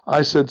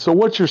I said, so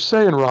what you're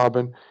saying,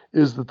 Robin,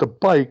 is that the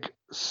bike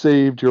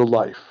saved your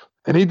life.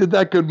 And he did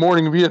that Good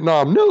Morning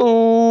Vietnam.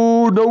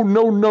 No, no,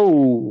 no,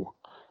 no.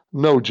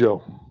 No,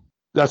 Joe.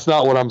 That's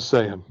not what I'm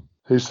saying.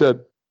 He said,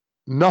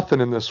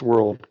 nothing in this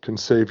world can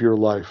save your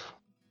life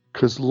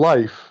because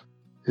life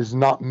is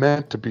not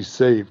meant to be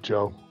saved,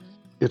 Joe.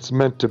 It's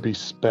meant to be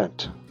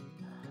spent.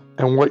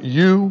 And what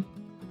you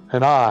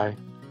and I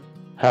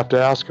have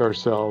to ask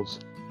ourselves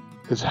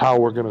is how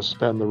we're going to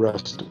spend the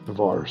rest of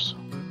ours.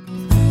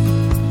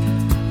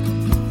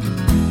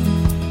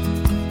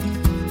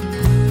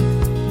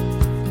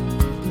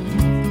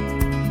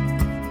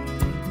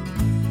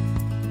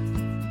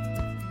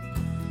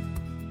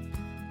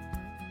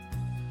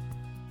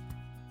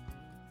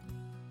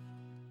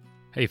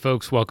 Hey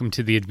folks, welcome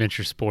to the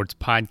Adventure Sports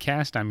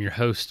Podcast. I'm your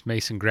host,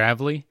 Mason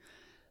Gravely.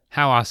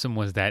 How awesome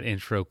was that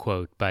intro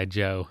quote by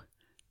Joe?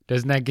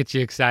 Doesn't that get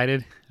you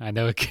excited? I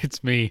know it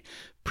gets me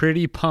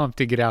pretty pumped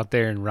to get out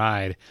there and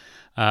ride.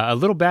 A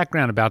little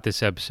background about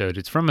this episode.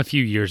 It's from a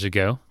few years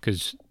ago,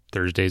 because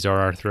Thursdays are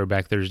our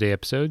Throwback Thursday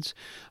episodes.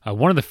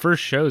 One of the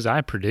first shows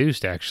I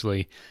produced,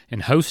 actually,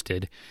 and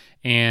hosted.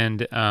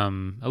 And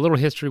a little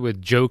history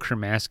with Joe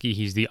Kermasky.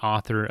 He's the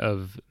author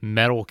of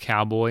Metal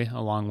Cowboy,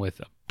 along with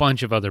a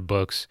bunch of other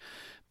books,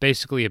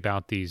 basically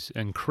about these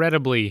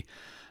incredibly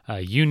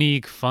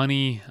unique,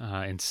 funny,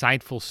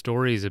 insightful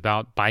stories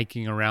about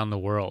biking around the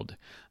world,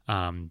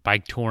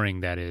 bike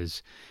touring, that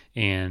is.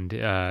 And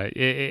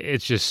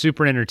it's just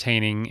super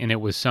entertaining, and it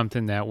was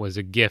something that was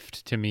a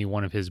gift to me,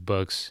 one of his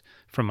books,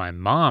 from my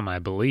mom, I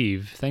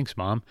believe. Thanks,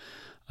 Mom.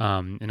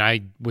 And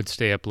I would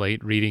stay up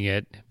late reading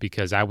it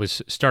because I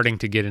was starting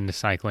to get into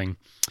cycling,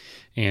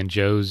 and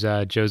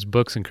Joe's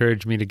books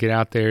encouraged me to get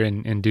out there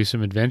and do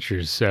some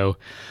adventures. So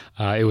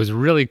it was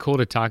really cool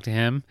to talk to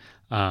him.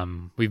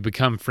 We've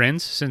become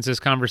friends since this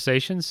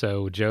conversation.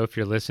 So Joe, if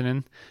you're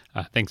listening,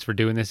 thanks for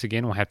doing this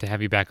again. We'll have to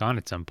have you back on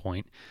at some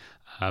point.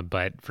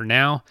 But for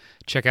now,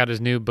 check out his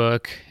new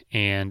book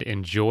and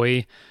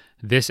enjoy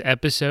this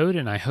episode,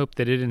 and I hope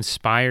that it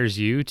inspires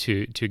you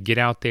to get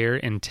out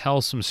there and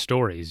tell some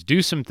stories.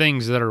 Do some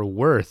things that are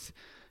worth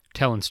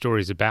telling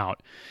stories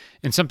about.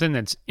 And something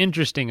that's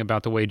interesting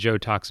about the way Joe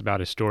talks about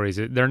his stories,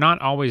 they're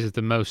not always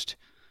the most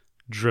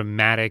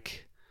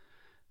dramatic,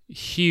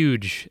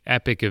 huge,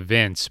 epic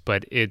events,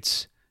 but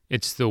it's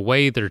the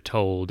way they're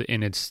told,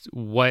 and it's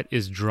what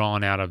is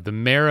drawn out of the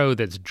marrow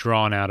that's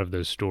drawn out of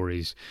those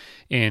stories.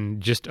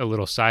 And just a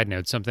little side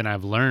note, something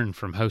I've learned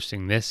from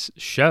hosting this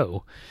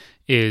show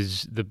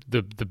is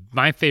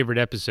my favorite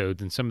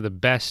episodes and some of the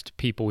best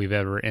people we've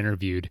ever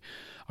interviewed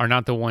are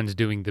not the ones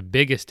doing the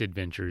biggest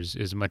adventures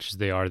as much as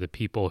they are the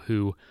people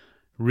who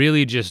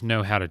really just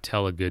know how to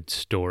tell a good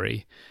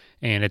story.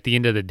 And at the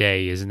end of the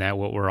day, isn't that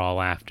what we're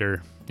all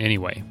after?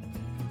 Anyway.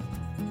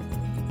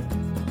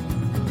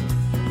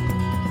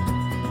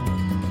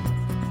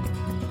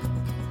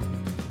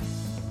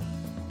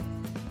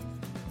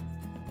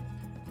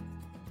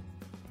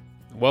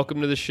 Welcome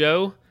to the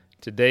show.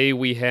 Today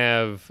we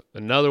have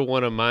another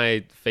one of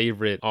my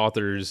favorite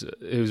authors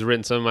who's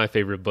written some of my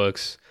favorite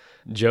books,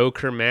 Joe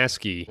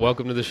Kermasky.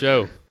 Welcome to the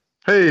show.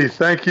 Hey,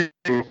 thank you.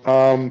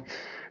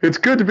 It's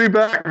good to be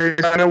back.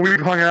 I know we've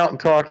hung out and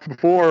talked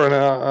before,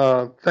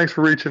 and thanks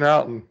for reaching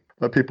out and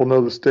let people know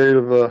the state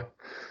of the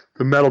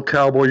Metal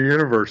Cowboy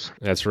universe.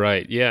 That's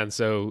right. Yeah, and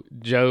so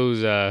Joe's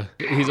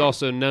he's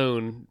also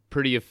known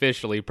pretty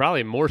officially,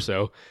 probably more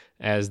so,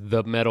 as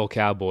the Metal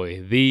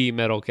Cowboy. The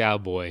Metal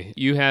Cowboy.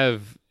 You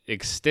have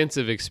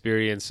extensive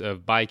experience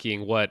of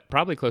biking,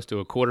 probably close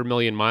to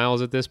 250,000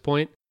 miles at this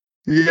point?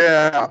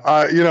 Yeah,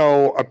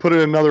 I put in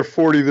another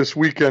 40 this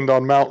weekend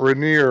on Mount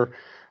Rainier.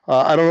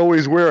 I don't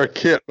always wear a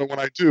kit, but when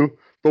I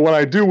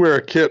do wear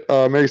a kit,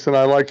 Mason,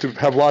 I like to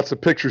have lots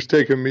of pictures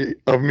taken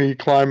of me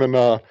climbing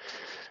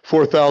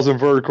 4,000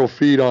 vertical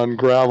feet on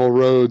gravel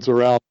roads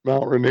around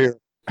Mount Rainier.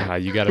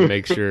 You got to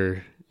make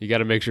sure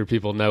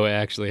people know it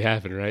actually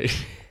happened,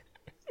 right?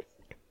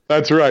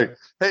 That's right.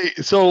 Hey,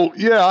 so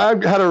yeah,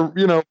 I've had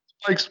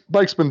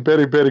bike's been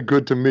very, very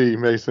good to me,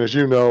 Mason, as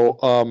you know.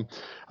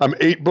 I'm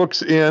 8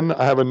 books in.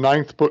 I have a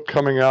 9th book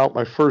coming out,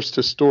 my first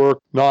historic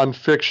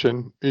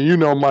nonfiction. You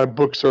know, my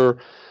books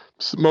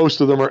most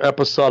of them are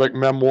episodic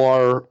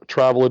memoir,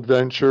 travel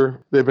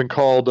adventure. They've been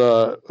called,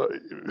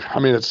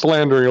 it's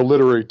slandering a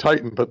literary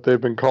titan, but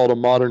they've been called a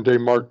modern day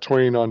Mark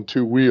Twain on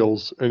 2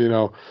 wheels.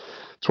 And,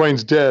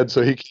 Twain's dead,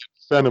 so he can't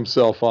defend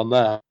himself on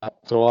that.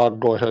 So I'll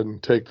go ahead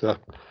and take the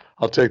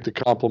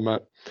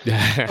compliment.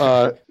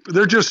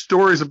 They're just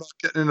stories about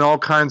getting in all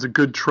kinds of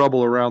good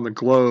trouble around the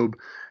globe,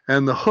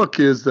 and the hook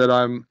is that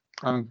I'm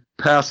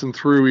passing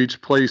through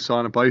each place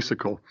on a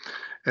bicycle,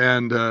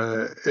 and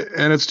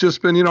it's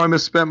just been I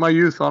misspent my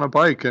youth on a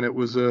bike, and it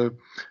was a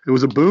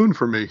boon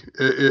for me.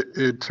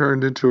 It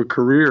turned into a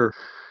career.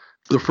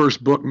 The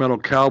first book, Metal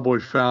Cowboy,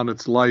 found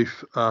its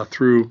life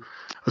through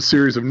a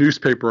series of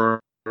newspaper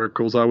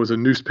articles. I was a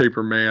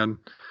newspaper man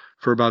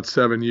for about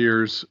 7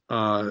 years.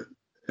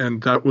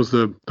 and that was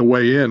the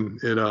way in.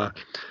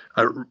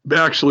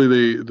 Actually,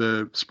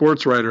 the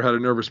sports writer had a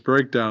nervous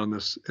breakdown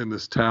in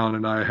this town,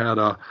 and I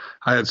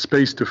had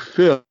space to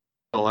fill.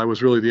 I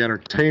was really the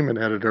entertainment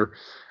editor,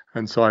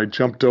 and so I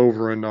jumped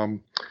over and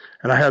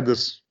I had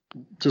this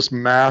just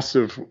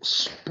massive,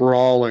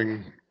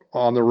 sprawling,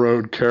 on the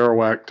road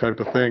Kerouac type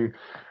of thing,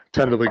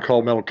 tentatively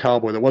called Metal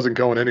Cowboy, that wasn't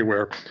going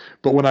anywhere.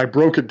 But when I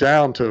broke it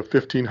down to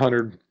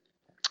 1,500,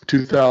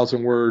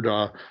 2,000 word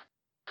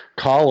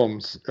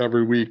columns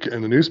every week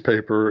in the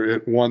newspaper,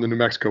 it won the New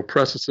Mexico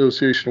Press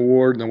Association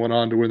Award, and then went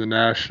on to win the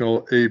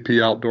National AP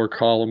Outdoor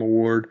Column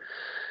Award.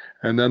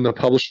 And then the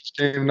publishers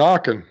came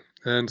knocking.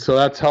 And so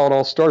that's how it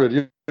all started.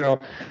 You know,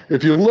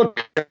 if you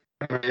look at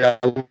me, I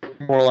look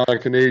more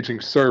like an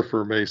aging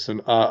surfer,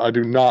 Mason. I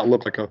do not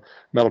look like a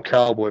metal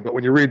cowboy. But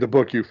when you read the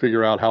book, you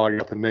figure out how I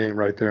got the name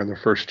right there in the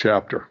first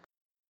chapter.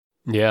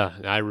 Yeah,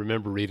 I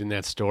remember reading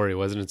that story.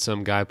 Wasn't it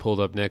some guy pulled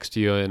up next to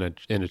you in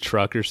a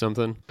truck or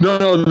something?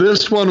 No,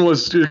 this one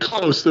was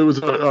close. There was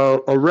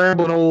a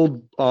rambling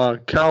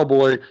old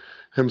cowboy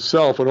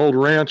himself, an old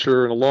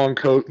rancher in a long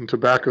coat and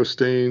tobacco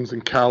stains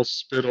and cow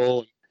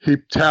spittle. He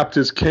tapped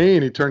his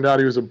cane. He turned out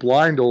he was a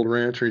blind old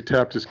rancher. He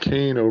tapped his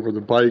cane over the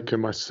bike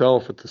and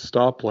myself at the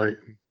stoplight.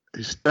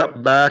 He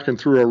stepped back and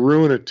through a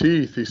ruin of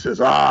teeth, he says,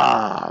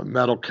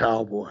 metal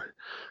cowboy.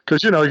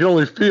 Because, you know, he could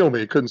only feel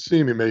me. He couldn't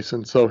see me,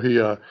 Mason. So he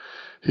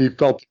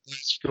felt the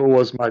bicycle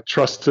was my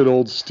trusted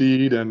old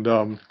steed and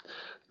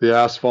the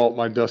asphalt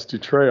my dusty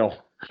trail.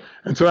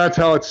 And so that's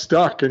how it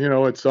stuck. And, you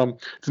know, it's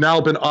now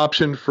been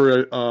optioned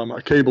for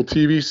a cable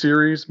TV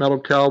series,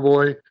 Metal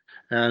Cowboy.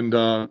 And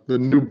the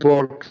new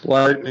book,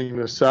 Lightning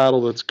the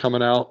Saddle, that's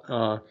coming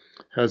out,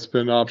 has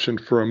been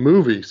optioned for a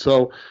movie.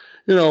 So,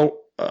 you know,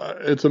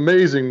 it's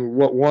amazing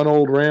what one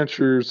old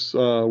rancher's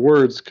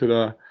words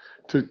could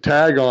to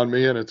tag on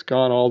me, and it's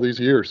gone all these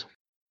years.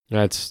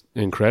 That's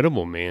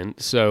incredible, man.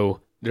 So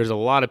there's a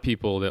lot of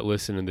people that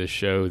listen to this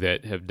show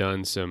that have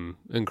done some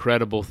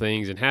incredible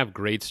things and have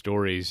great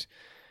stories.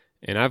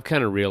 And I've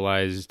kind of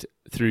realized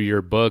through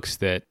your books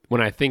that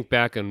when I think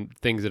back on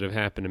things that have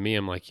happened to me,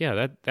 I'm like,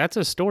 yeah, that's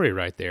a story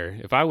right there.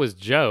 If I was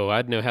Joe,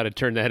 I'd know how to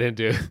turn that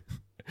into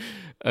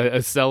a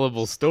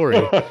sellable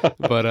story.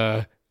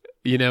 But,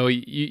 you know,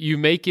 you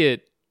make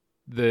it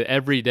the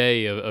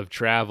everyday of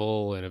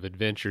travel and of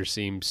adventure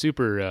seem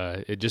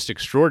super just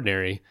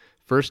extraordinary,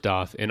 first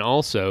off. And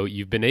also,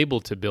 you've been able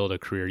to build a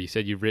career. You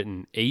said you've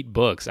written 8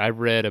 books. I've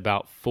read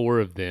about 4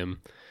 of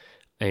them.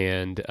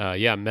 And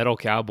Metal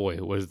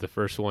Cowboy was the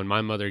first one.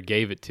 My mother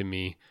gave it to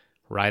me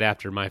right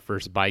after my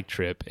first bike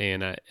trip,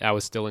 and I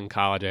was still in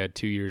college. I had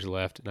 2 years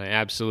left, and I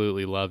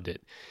absolutely loved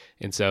it.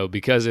 And so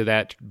because of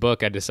that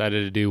book, I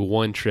decided to do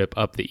one trip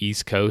up the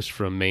East Coast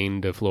from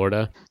Maine to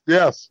Florida.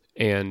 Yes.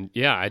 And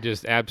yeah, I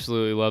just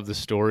absolutely love the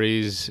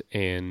stories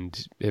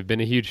and have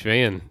been a huge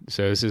fan.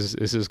 So this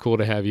is cool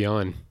to have you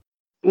on.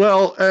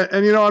 Well,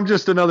 and you know, I'm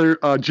just another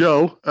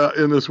Joe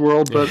in this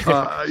world, but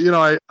you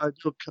know,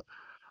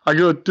 I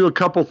go do a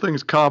couple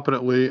things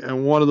competently,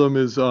 and one of them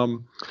is,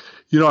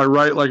 you know, I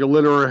write like a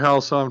literary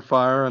house on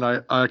fire,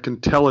 and I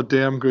can tell a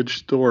damn good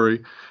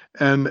story.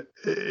 And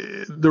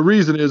the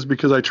reason is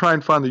because I try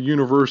and find the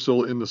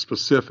universal in the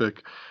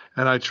specific,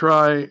 and I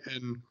try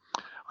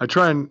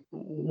and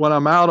when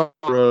I'm out on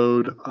the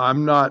road,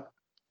 I'm not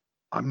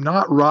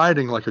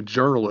writing like a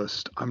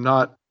journalist.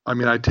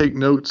 I take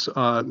notes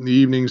in the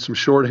evening, some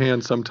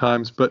shorthand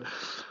sometimes, but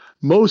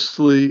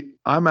mostly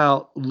I'm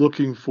out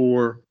looking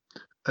for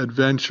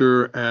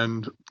adventure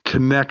and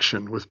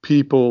connection with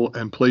people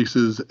and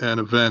places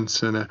and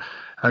events and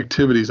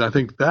activities. I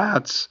think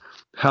that's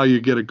how you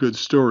get a good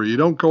story. You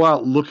don't go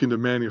out looking to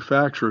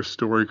manufacture a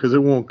story because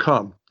it won't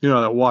come. You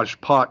know, that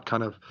washed pot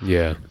kind of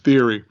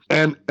theory.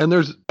 And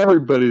there's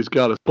everybody's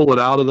got to pull it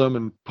out of them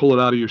and pull it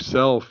out of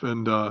yourself.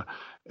 And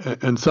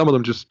some of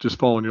them just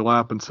fall in your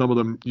lap, and some of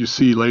them you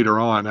see later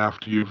on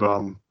after you've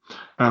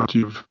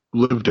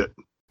lived it.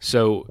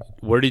 So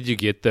where did you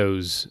get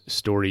those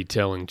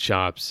storytelling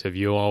chops? Have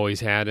you always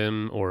had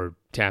them or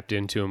tapped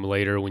into them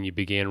later when you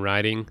began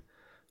writing?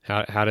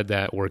 How did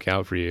that work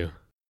out for you?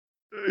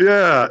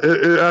 Yeah,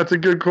 that's a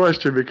good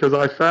question, because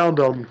I found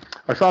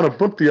a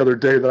book the other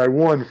day that I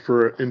won in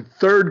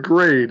 3rd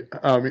grade.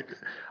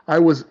 I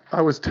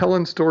was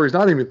telling stories,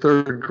 not even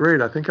 3rd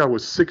grade. I think I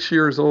was 6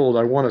 years old.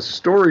 I won a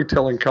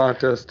storytelling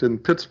contest in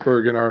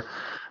Pittsburgh in our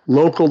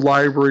local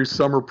library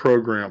summer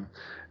program.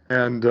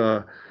 And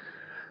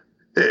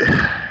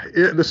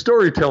the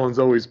storytelling's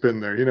always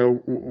been there. You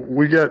know,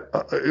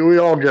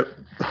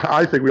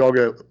 I think we all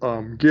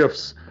get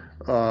gifts,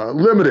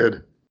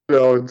 limited, you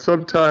know, and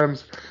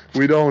sometimes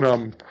we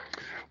don't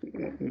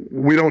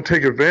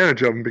take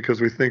advantage of them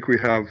because we think we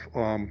have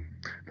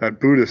that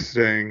Buddhist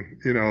saying,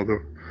 you know,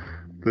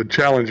 the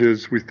challenge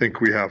is we think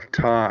we have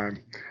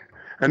time.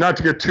 And not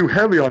to get too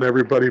heavy on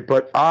everybody,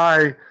 but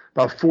I,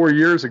 about 4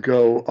 years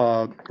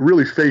ago,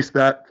 really faced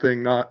that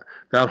thing, not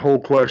that whole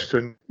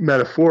question,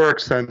 metaphoric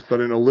sense,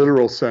 but in a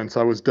literal sense.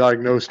 I was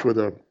diagnosed with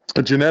a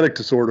a genetic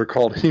disorder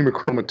called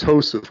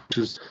hemochromatosis, which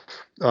is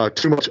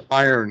too much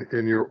iron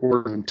in your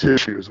organs and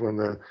tissues. When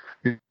the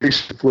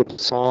mutation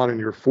flips on in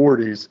your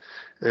 40s,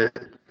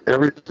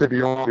 everything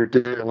beyond your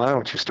daily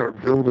allowance, you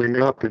start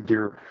building up in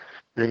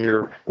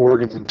your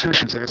organs and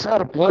tissues. And it's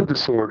not a blood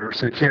disorder,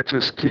 so you can't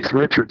just Keith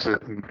Richards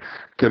it and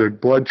get a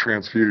blood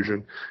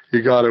transfusion.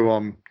 You got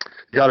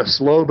to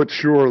slow but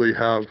surely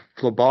have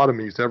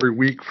phlebotomies every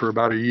week for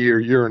about a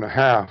year and a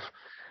half.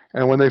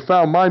 And when they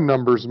found my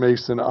numbers,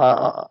 Mason,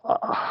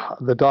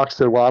 the doc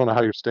said, well, I don't know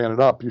how you're standing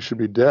up. You should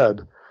be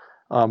dead.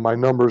 My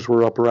numbers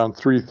were up around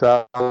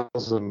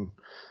 3,000,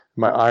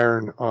 my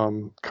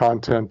iron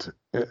content,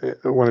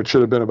 when it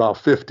should have been about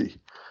 50.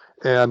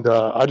 And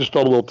I just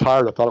felt a little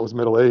tired. I thought it was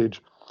middle age.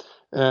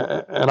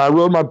 And I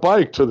rode my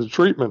bike to the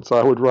treatments.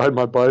 I would ride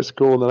my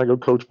bicycle, and then I go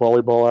coach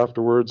volleyball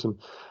afterwards. And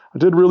I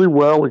did really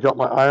well. We got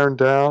my iron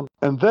down.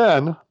 And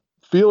then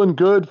feeling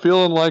good,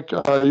 feeling like,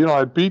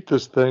 I beat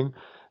this thing.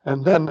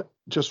 And then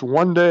just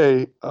one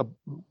day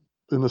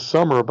in the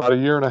summer, about a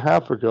year and a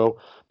half ago,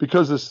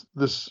 because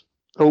this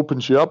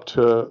opens you up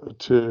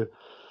to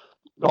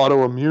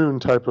autoimmune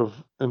type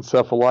of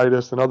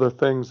encephalitis and other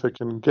things that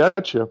can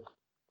get you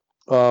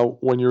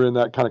when you're in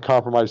that kind of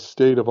compromised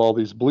state of all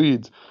these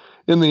bleeds.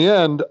 In the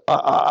end,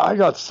 I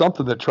got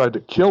something that tried to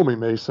kill me,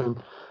 Mason,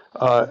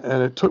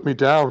 and it took me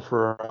down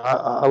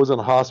I was in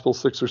the hospital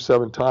 6 or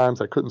 7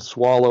 times. I couldn't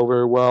swallow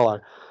very well. I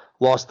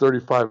lost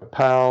 35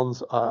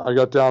 pounds. I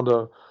got down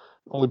to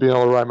only being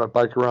able to ride my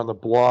bike around the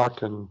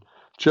block and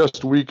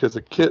just weak as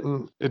a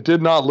kitten. It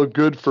did not look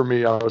good for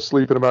me. I was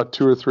sleeping about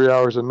 2 or 3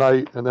 hours a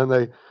night, and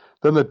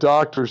then the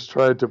doctors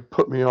tried to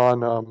put me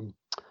on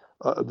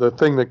the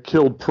thing that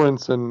killed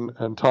Prince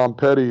and Tom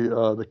Petty,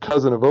 the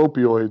cousin of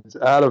opioids,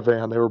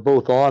 Ativan. They were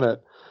both on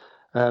it,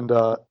 and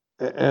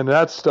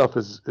that stuff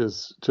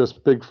is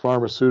just big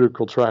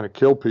pharmaceutical trying to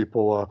kill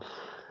people.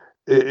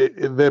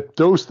 The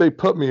dose they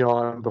put me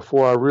on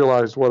before I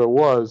realized what it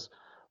was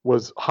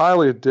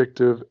highly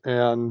addictive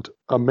and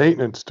a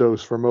maintenance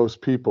dose for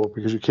most people,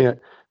 because you can't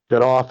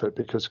get off it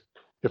because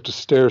you have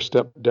to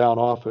step down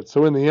off it.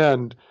 So in the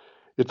end,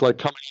 it's like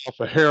coming off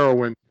of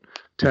heroin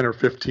 10 or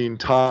 15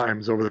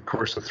 times over the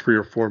course of 3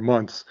 or 4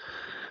 months.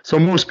 So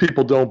most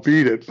people don't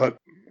beat it, but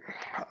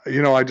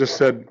I just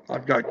said,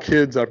 I've got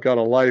kids, I've got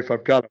a life, I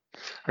got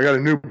a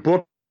new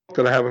book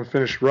that I haven't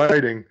finished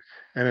writing,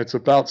 and it's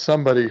about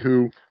somebody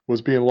who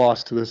was being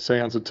lost to the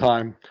sands of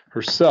time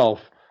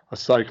herself, a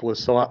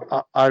cyclist. So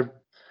I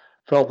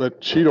felt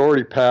that she'd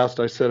already passed.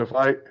 I said,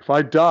 if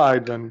I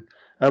died, then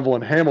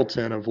Evelyn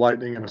Hamilton of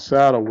Lightning in a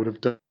Saddle would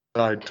have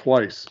died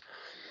twice.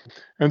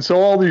 And so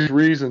all these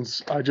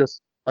reasons,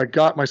 I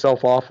got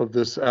myself off of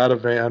this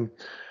Ativan,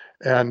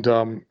 and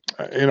I'm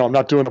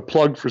not doing a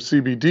plug for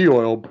CBD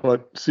oil,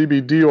 but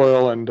CBD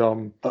oil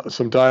and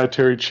some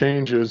dietary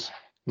changes,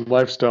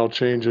 lifestyle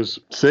changes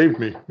saved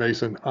me,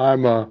 Mason.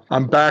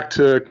 I'm back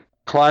to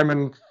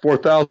climbing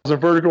 4,000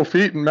 vertical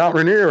feet in Mount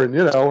Rainier,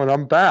 and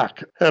I'm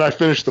back. And I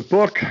finished the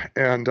book,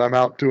 and I'm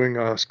out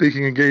doing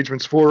speaking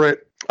engagements for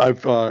it.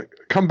 I've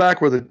come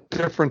back with a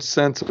different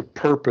sense of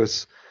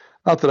purpose.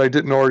 Not that I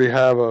didn't already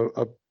have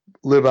a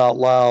live out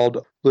loud,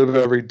 live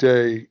every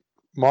day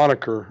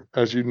moniker,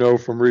 as you know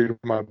from reading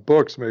my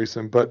books,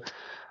 Mason, but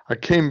I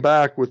came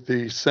back with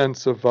the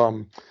sense of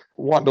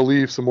wanting to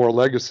leave some more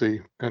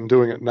legacy and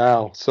doing it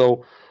now.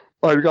 So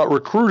I got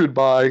recruited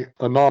by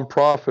a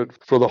nonprofit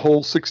for the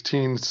whole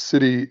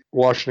 16-city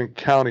Washington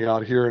County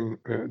out here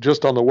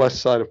just on the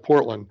west side of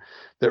Portland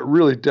that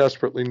really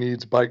desperately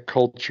needs bike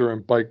culture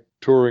and bike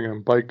touring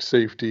and bike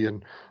safety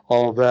and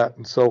all of that.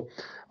 And so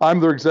I'm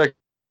their executive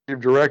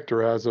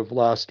director as of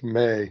last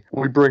May.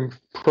 We bring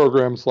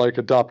programs like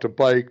Adopt a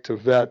Bike to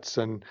vets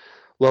and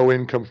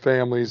low-income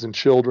families and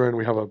children.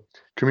 We have a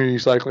community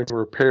cycling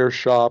repair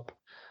shop.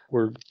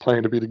 We're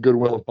planning to be the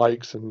Goodwill of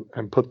bikes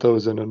and put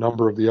those in a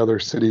number of the other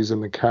cities in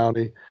the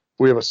county.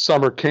 We have a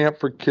summer camp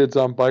for kids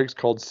on bikes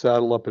called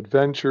Saddle Up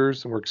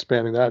Adventures, and we're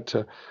expanding that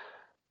to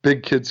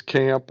Big Kids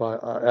Camp,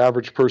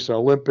 Average Person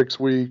Olympics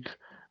Week,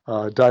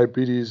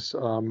 Diabetes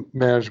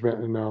Management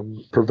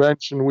and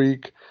Prevention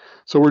Week.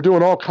 So we're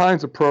doing all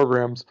kinds of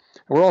programs.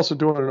 And we're also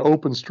doing an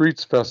open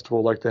streets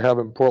festival like they have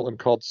in Portland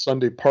called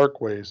Sunday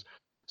Parkways.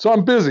 So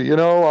I'm busy,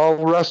 I'll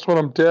rest when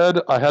I'm dead.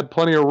 I had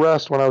plenty of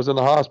rest when I was in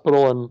the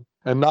hospital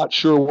and not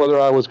sure whether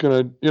I was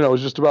going to, it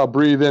was just about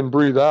breathe in,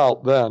 breathe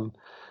out then.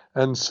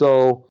 And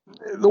so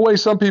the way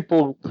some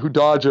people who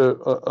dodge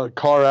a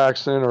car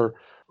accident or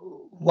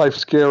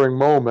life-scaring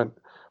moment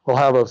will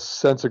have a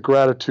sense of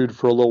gratitude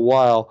for a little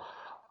while,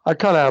 I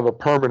kind of have a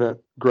permanent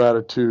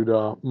gratitude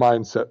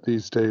mindset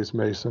these days,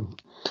 Mason.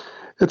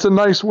 It's a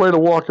nice way to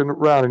walk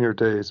around in your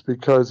days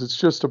because it's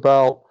just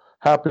about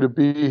happy to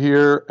be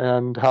here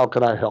and how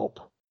can I help?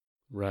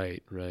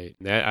 Right.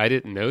 I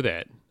didn't know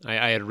that.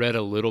 I had read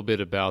a little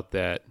bit about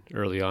that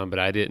early on, but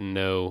I didn't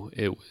know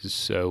it was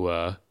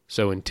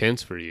so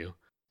intense for you.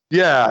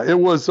 Yeah, it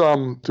was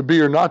to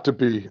be or not to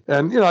be.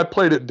 And, I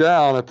played it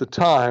down at the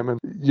time and,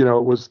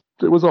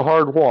 it was a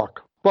hard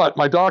walk. But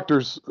my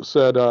doctors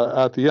said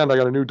at the end, I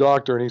got a new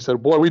doctor, and he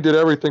said, "Boy, we did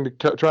everything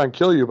to try and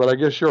kill you, but I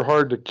guess you're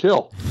hard to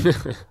kill."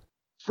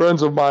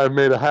 Friends of mine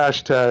made a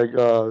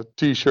hashtag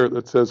T-shirt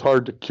that says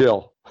 "Hard to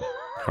kill."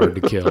 Hard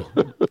to kill.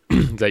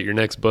 Is that your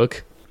next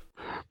book?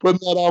 Putting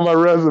that on my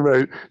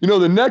resume.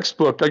 The next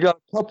book, I got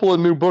a couple of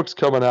new books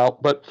coming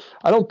out, but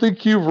I don't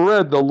think you've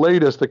read the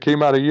latest that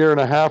came out a year and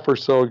a half or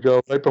so ago,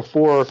 right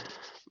before,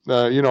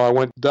 I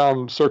went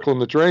down circling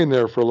the drain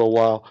there for a little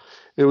while.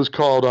 It was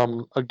called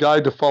A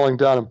Guide to Falling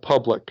Down in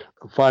Public,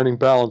 Finding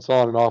Balance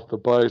on and Off the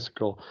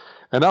Bicycle.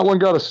 And that one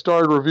got a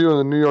starred review in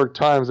the New York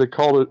Times. They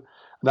called it,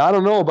 now I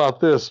don't know about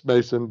this,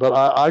 Mason, but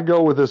I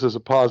go with this as a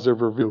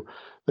positive review.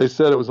 They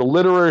said it was a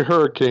literary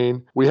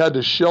hurricane. We had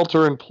to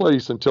shelter in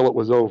place until it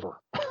was over.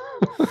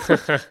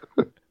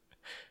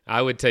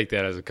 I would take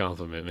that as a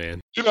compliment,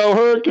 man.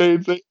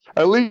 Hurricanes,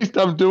 at least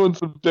I'm doing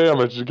some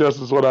damage, I guess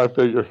is what I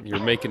figure. You're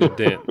making a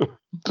dent.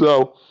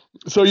 So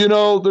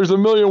there's a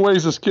million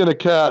ways to skin a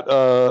cat,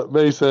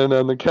 Mason,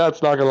 and the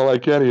cat's not going to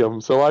like any of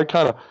them. So I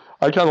kind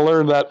of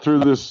learned that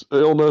through this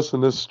illness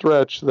and this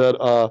stretch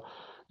that,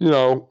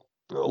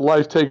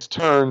 life takes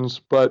turns,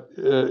 but,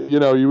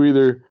 you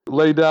either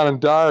lay down and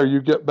die or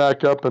you get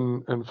back up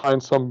and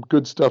find some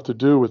good stuff to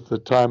do with the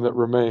time that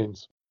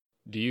remains.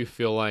 Do you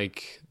feel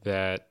like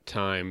that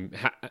time,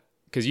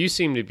 because you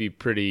seem to be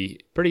pretty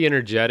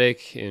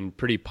energetic and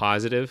pretty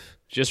positive,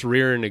 just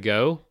rearing to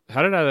go.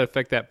 How did that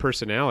affect that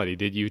personality?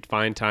 Did you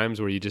find times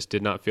where you just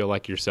did not feel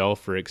like yourself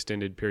for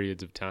extended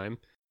periods of time?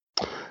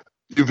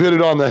 You've hit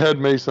it on the head,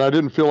 Mason. I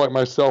didn't feel like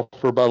myself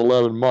for about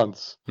 11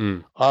 months.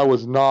 I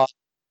was not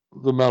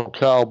the mental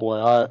cowboy.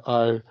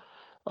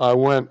 I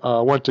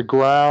went to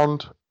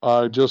ground.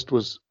 I just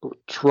was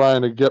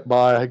trying to get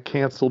by. I had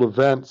canceled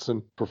events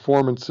and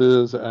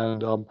performances,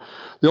 and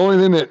the only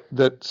thing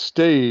that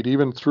stayed,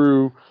 even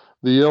through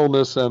the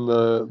illness and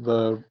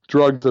the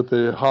drugs that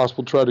the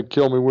hospital tried to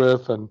kill me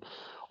with and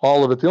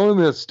all of it, the only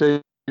thing that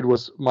stayed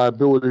was my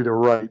ability to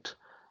write.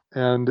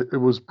 And it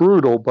was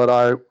brutal, but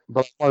I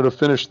wanted to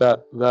finish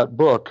that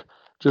book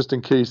just in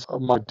case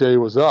my day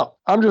was up.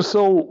 I'm just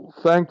so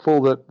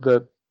thankful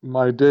that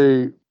my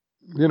day,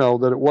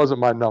 that it wasn't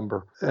my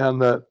number,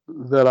 and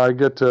that I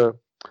get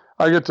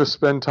to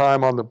spend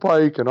time on the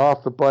bike and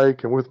off the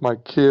bike and with my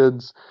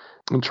kids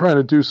and trying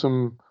to do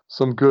some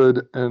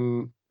good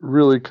and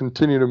really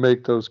continue to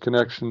make those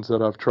connections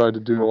that I've tried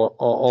to do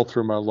all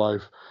through my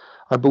life.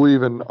 I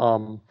believe in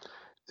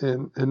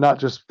not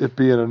just it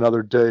being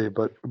another day,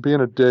 but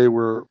being a day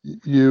where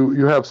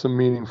you have some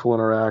meaningful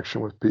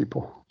interaction with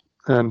people.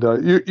 And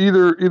you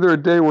either a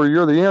day where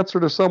you're the answer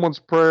to someone's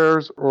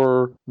prayers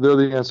or they're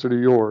the answer to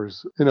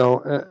yours. And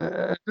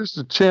just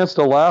a chance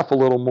to laugh a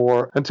little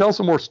more and tell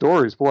some more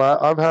stories. Boy,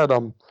 I've had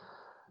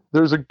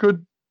there's a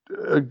good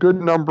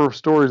number of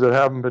stories that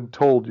haven't been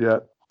told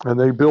yet, and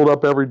they build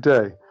up every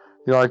day.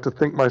 I like to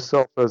think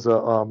myself as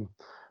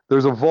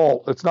there's a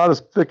vault. It's not as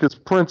thick as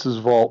Prince's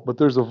vault, but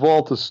there's a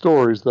vault of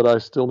stories that I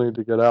still need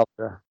to get out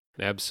there.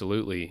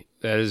 Absolutely.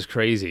 That is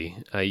crazy.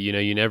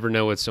 You never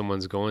know what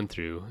someone's going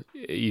through.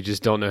 You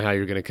just don't know how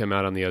you're going to come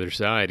out on the other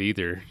side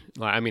either.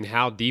 I mean,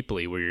 how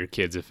deeply were your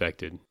kids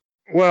affected?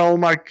 Well,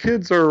 my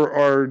kids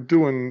are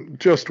doing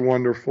just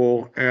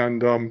wonderful.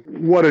 And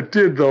what it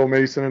did, though,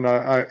 Mason, and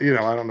I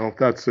don't know if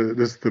this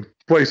is the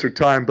place or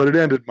time, but it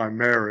ended my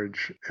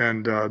marriage.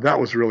 And that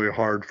was really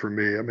hard for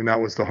me. I mean, that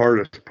was the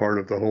hardest part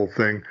of the whole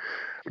thing.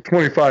 A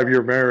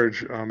 25-year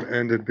marriage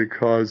ended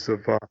because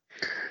of...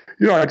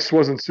 I just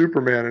wasn't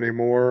Superman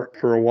anymore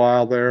for a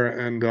while there,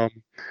 and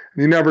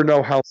you never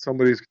know how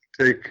somebody's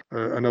going to take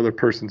another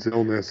person's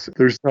illness.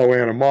 There's no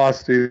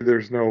animosity.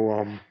 There's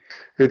no.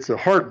 It's a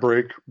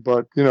heartbreak,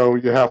 but you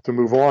have to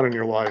move on in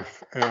your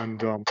life,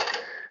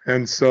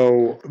 and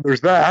so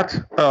there's that.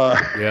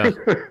 Yeah,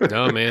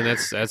 no, man,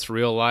 that's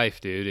real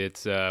life, dude.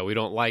 It's we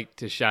don't like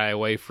to shy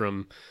away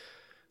from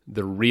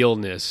the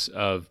realness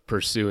of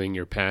pursuing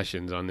your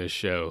passions on this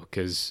show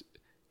because.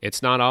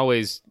 It's not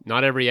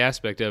every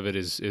aspect of it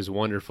is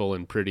wonderful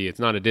and pretty. It's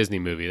not a Disney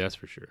movie, that's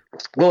for sure.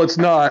 Well, it's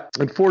not.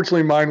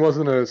 Unfortunately, mine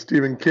wasn't a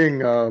Stephen King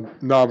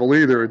novel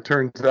either. It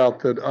turns out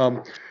that,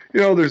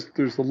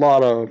 there's a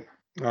lot of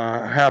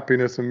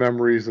happiness and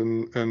memories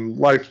and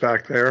life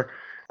back there.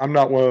 I'm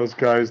not one of those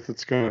guys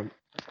that's going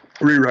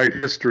to rewrite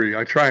history.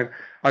 I try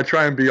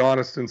and be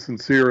honest and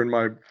sincere in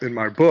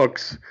my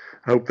books.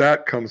 I hope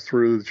that comes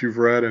through that you've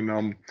read.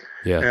 And,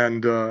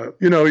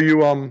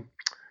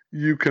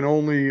 you can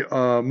only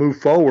move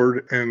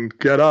forward and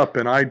get up.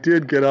 And I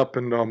did get up,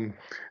 and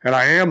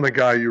I am the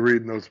guy you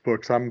read in those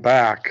books. I'm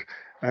back,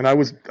 and I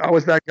was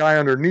that guy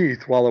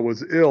underneath while I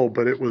was ill.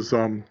 But it was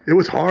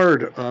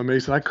hard,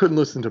 Mason. I couldn't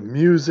listen to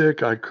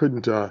music. I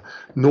couldn't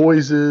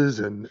noises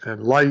and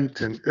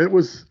light, and it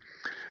was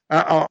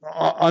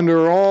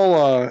under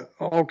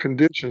all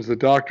conditions. The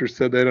doctors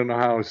said they don't know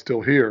how I was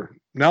still here.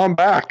 Now I'm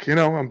back.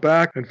 I'm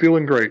back and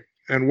feeling great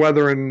and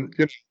weathering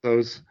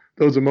those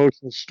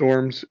emotional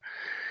storms.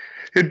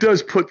 It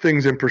does put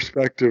things in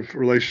perspective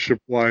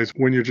relationship-wise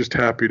when you're just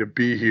happy to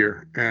be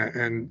here.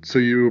 And so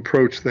you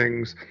approach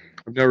things.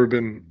 I've never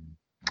been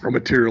a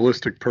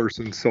materialistic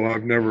person, so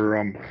I've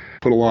never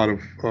put a lot of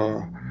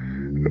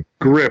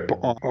grip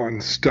on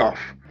stuff,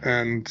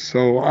 and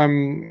so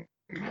I'm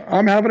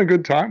having a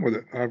good time with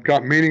it. I've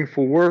got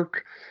meaningful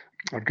work.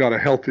 I've got a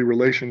healthy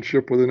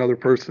relationship with another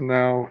person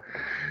now,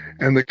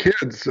 and the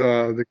kids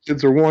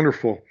are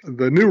wonderful.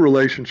 The new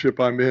relationship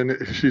I'm in,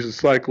 she's a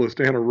cyclist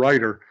and a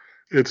writer.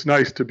 It's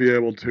nice to be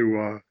able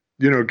to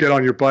get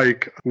on your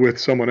bike with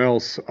someone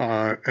else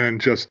and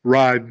just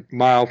ride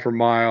mile for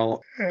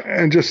mile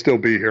and just still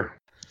be here.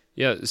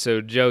 Yeah.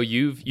 So Joe,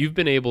 you've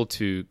been able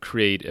to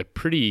create a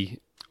pretty,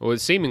 well,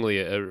 it's seemingly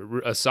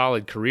a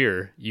solid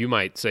career. You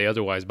might say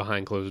otherwise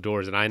behind closed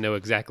doors, and I know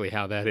exactly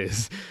how that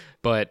is.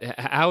 But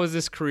how has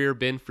this career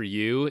been for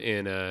you?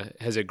 And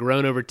has it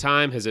grown over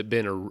time? Has it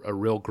been a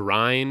real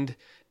grind?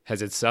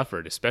 Has it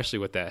suffered, especially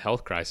with that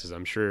health crisis?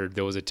 I'm sure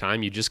there was a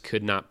time you just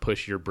could not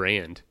push your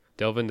brand.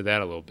 Delve into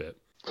that a little bit.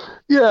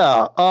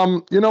 Yeah.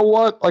 You know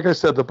what? Like I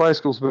said, the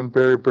bicycle's been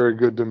very, very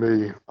good to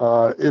me.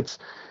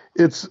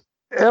 It's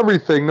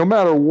everything, no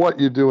matter what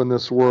you do in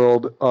this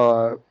world.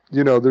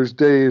 There's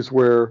days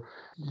where,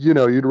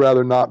 you'd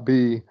rather not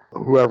be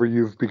whoever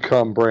you've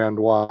become brand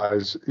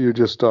wise. You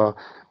just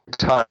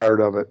tired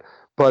of it.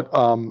 But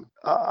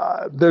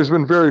there's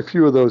been very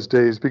few of those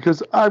days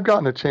because I've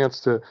gotten a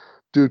chance to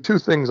do two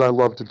things I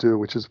love to do,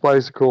 which is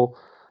bicycle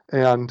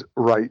and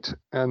write.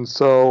 And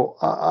so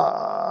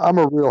I'm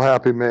a real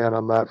happy man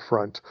on that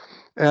front.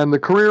 And the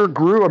career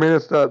grew. I mean,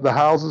 it's the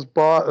houses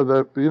bought,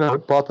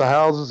 it bought the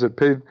houses, it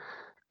paid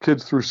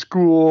kids through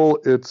school.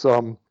 It's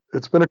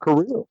been a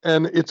career,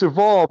 and it's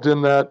evolved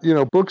in that,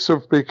 books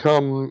have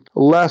become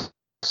less.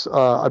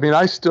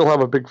 I still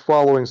have a big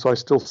following, so I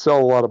still sell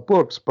a lot of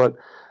books, but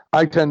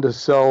I tend to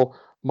sell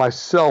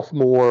myself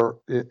more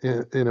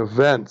in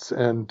events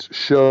and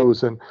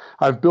shows. And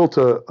I've built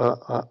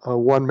a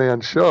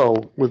one-man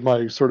show with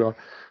my sort of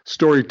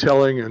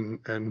storytelling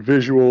and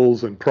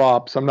visuals and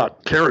props. I'm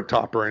not Carrot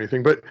Top or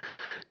anything, but,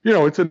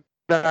 it's an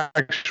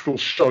actual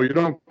show. You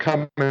don't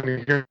come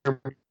in here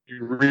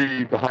you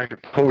read behind a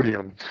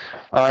podium.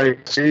 I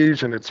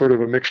stage, and it's sort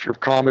of a mixture of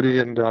comedy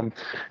and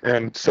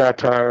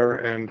satire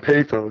and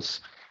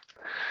pathos.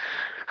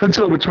 And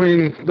so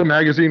between the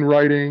magazine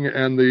writing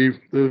and the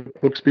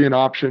books being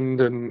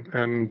optioned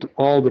and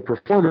all the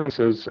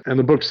performances and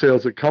the book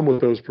sales that come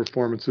with those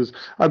performances,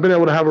 I've been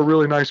able to have a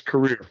really nice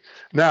career.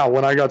 Now,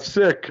 when I got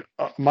sick,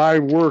 my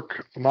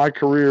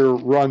career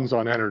runs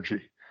on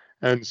energy.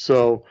 And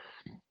so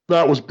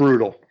that was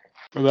brutal.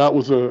 That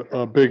was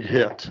a big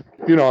hit.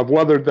 I've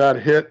weathered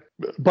that hit,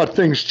 but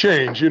things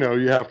change. You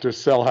have to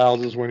sell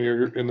houses when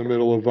you're in the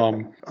middle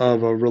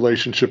of a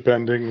relationship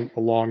ending, a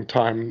long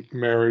time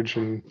marriage,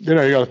 and you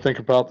got to think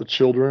about the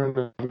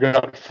children. We've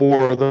got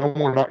 4 of them.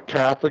 We're not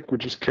Catholic. We're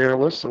just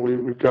careless. So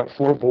we've got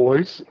 4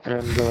 boys,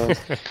 and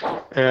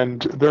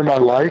and they're my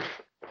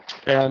life.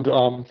 And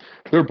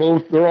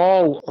they're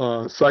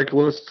all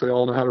cyclists. They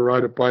all know how to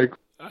ride a bike.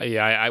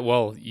 Yeah,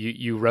 well,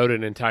 you wrote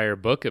an entire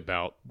book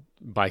about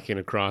biking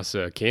across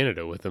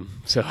Canada with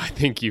them, so I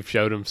think you've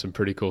showed them some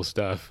pretty cool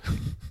stuff.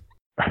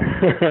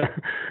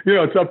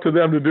 It's up to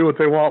them to do what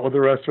they want with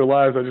the rest of their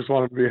lives. I just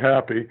want them to be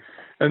happy.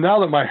 And now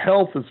that my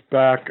health is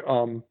back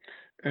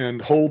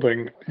and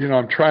holding,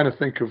 I'm trying to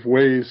think of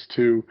ways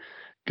to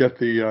get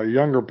the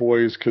younger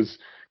boys, because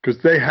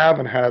they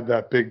haven't had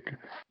that big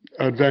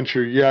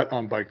adventure yet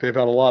on bike. They've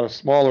had a lot of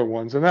smaller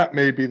ones, and that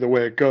may be the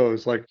way it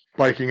goes, like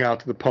biking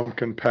out to the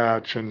pumpkin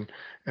patch and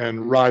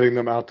riding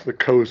them out to the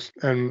coast.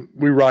 And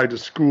we ride to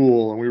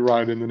school, and we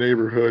ride in the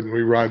neighborhood, and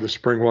we ride the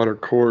Springwater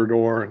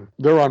Corridor, and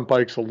they're on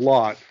bikes a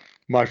lot.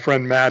 My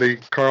friend Maddie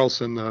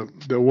Carlson,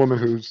 the woman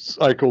who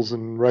cycles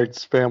and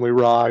writes Family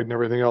Ride and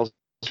everything else,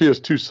 she has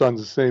 2 sons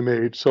the same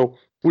age. So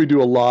we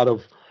do a lot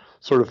of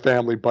sort of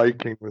family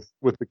biking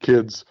with the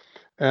kids.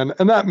 And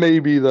that may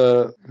be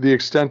the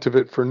extent of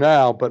it for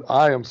now, but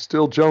I am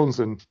still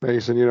jonesing,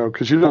 Mason,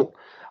 because you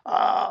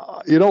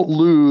don't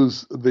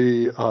lose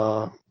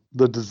the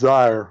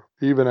desire,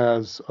 even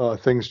as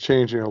things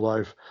change in your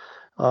life.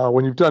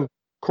 When you've done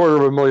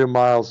 250,000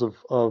 miles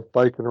of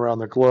biking around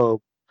the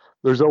globe,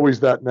 there's always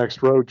that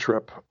next road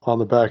trip on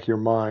the back of your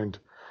mind.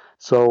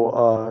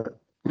 So,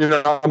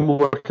 I'm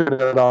looking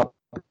at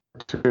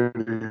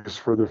opportunities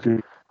for the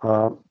future.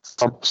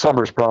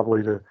 Summers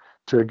probably to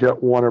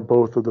get one or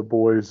both of the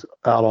boys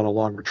out on a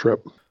longer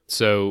trip.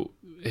 So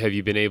have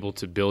you been able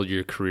to build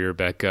your career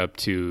back up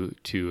to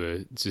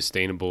a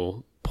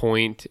sustainable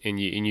point? And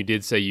you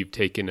did say you've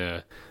taken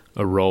a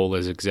role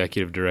as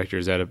executive director.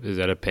 Is that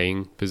a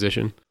paying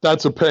position?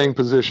 That's a paying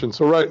position.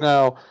 So right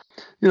now,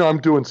 I'm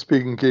doing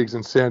speaking gigs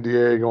in San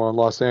Diego and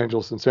Los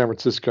Angeles and San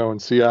Francisco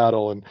and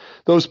Seattle, and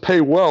those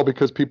pay well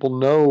because people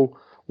know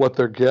what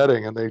they're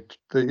getting, and they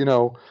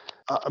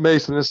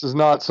Mason, this is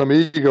not some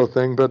ego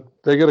thing, but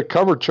they get a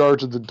cover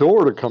charge at the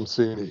door to come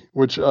see me,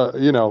 which,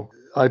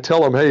 I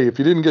tell them, hey, if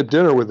you didn't get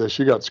dinner with this,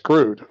 you got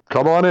screwed.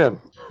 Come on in.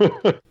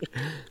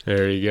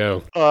 There you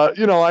go. I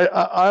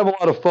have a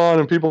lot of fun,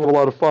 and people have a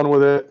lot of fun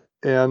with it.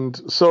 And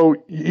so,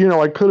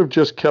 I could have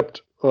just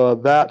kept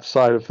that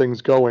side of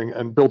things going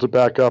and built it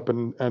back up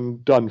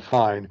and done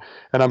fine.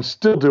 And I'm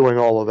still doing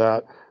all of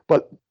that.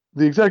 But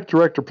the executive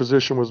director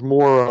position was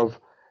more of,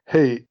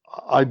 hey,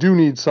 I do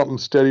need something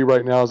steady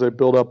right now as I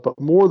build up. But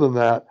more than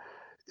that,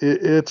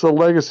 it's a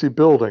legacy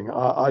building.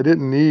 I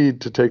didn't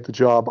need to take the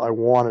job. I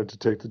wanted to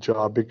take the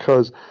job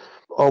because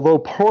although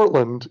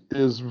Portland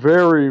is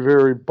very,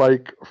 very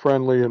bike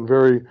friendly and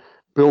very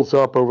built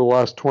up over the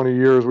last 20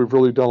 years, we've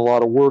really done a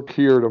lot of work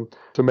here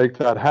to make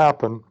that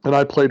happen. And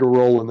I played a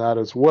role in that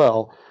as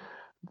well.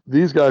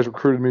 These guys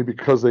recruited me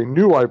because they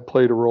knew I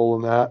played a role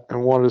in that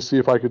and wanted to see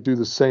if I could do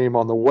the same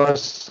on the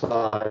west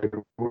side,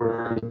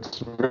 where it's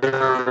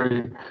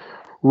very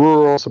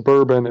rural,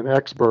 suburban, and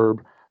exurb.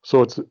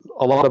 So it's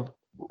a lot of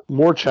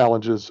more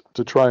challenges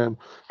to try and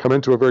come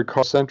into a very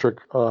car-centric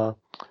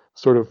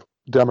sort of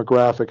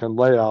demographic and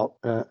layout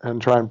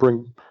and try and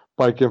bring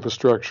bike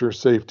infrastructure,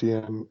 safety,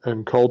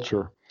 and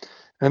culture.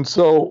 And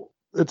so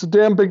it's a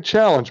damn big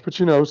challenge, but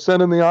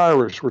send in the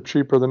Irish. We're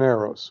cheaper than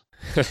arrows.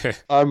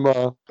 I'm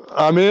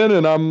in,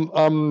 and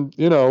I'm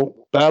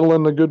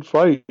battling a good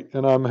fight,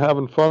 and I'm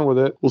having fun with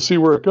it. We'll see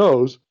where it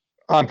goes.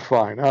 I'm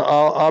fine.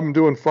 I'm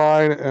doing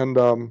fine, and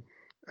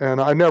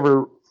I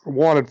never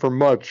wanted for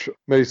much,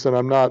 Mason.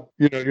 I'm not,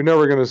 you're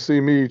never going to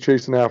see me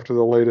chasing after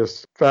the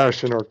latest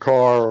fashion or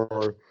car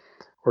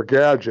or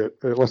gadget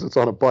unless it's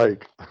on a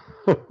bike.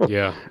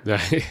 Yeah.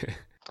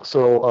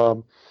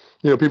 So,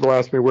 people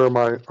ask me where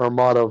my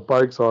armada of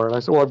bikes are, and I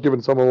said, well, I've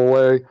given some of them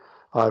away.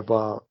 I've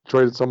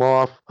traded some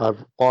off.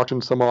 I've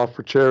auctioned some off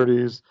for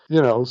charities,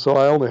 so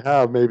I only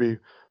have maybe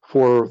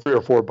 3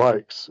 or 4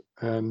 bikes.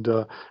 And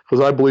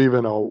because I believe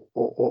in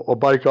a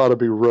bike ought to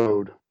be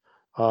rode.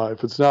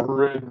 If it's not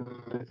ridden,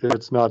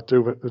 it's not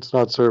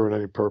serving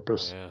any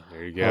purpose. Yeah,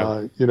 there you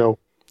go.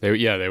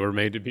 They were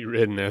made to be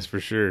ridden, that's for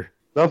sure.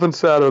 Nothing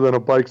sadder than a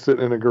bike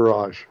sitting in a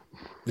garage.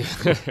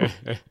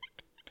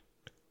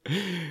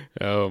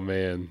 Oh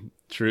man,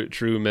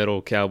 true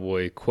metal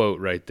cowboy quote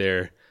right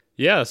there.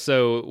 Yeah.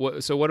 So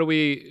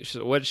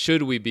what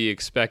should we be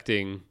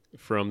expecting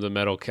from the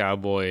Metal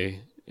Cowboy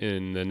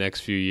in the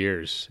next few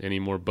years? Any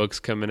more books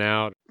coming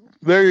out?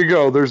 There you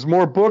go. There's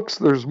more books.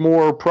 There's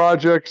more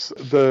projects.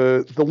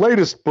 The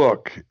latest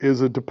book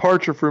is a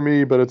departure for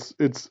me, but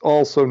it's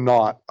also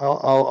not.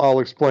 I'll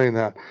explain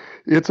that.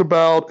 It's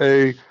about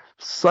a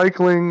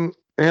cycling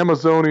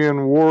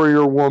Amazonian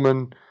warrior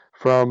woman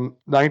from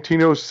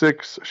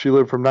 1906. She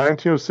lived from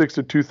 1906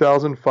 to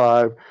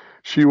 2005.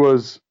 She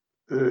was,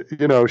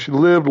 she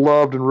lived,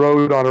 loved, and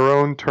rode on her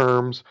own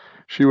terms.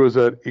 She was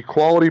an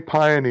equality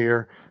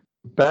pioneer,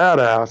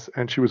 badass,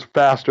 and she was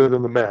faster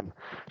than the men.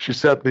 She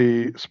set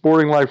the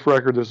sporting life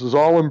record. This is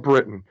all in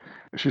Britain.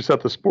 She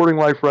set the sporting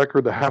life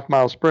record, the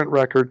half-mile sprint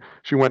record.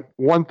 She went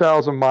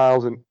 1,000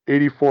 miles in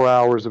 84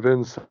 hours of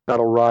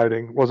in-saddle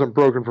riding. Wasn't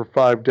broken for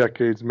 5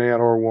 decades, man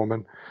or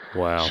woman.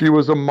 Wow. She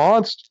was a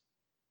monster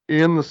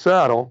in the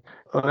saddle,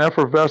 an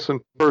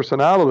effervescent person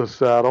out of the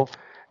saddle,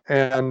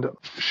 and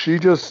she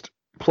just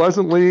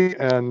pleasantly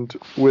and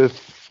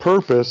with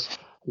purpose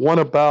went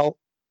about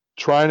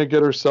trying to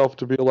get herself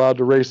to be allowed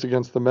to race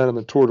against the men in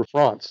the Tour de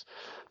France,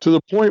 to the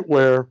point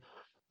where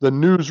the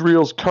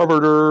newsreels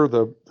covered her,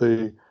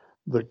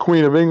 the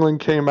Queen of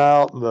England came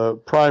out, and the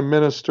Prime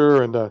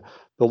Minister and the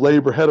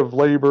head of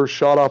Labour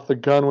shot off the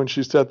gun when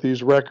she set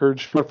these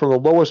records. She went from the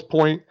lowest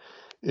point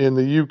in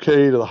the UK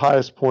to the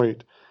highest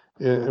point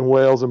in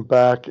Wales and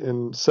back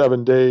in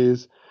 7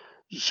 days.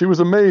 She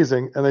was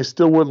amazing, and they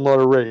still wouldn't let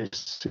her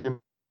race. She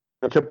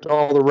kept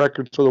all the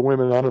records for the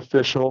women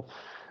unofficial.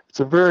 It's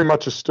very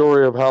much a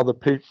story of how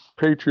the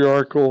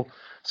patriarchal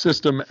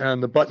system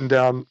and the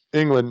button-down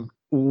England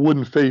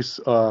wouldn't face,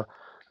 they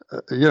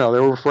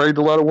were afraid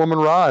to let a woman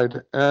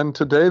ride. And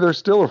today they're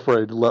still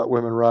afraid to let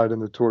women ride in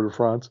the Tour de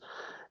France.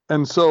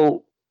 And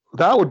so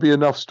that would be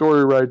enough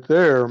story right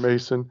there,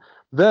 Mason.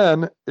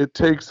 Then it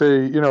takes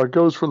it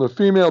goes from the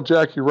female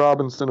Jackie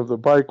Robinson of the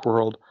bike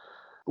world,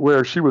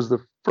 where she was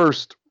the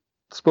first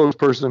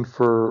spokesperson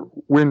for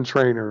wind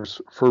trainers,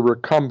 for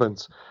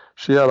recumbents.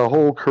 She had a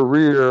whole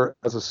career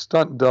as a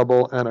stunt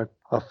double and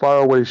a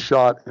faraway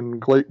shot in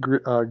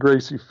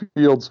Gracie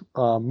Fields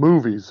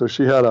movies. So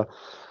she had a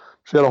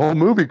whole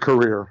movie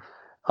career.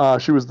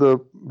 She was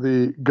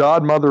the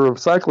godmother of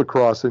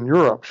cyclocross in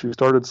Europe. She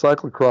started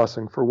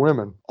cyclocrossing for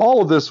women.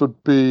 All of this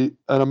would be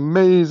an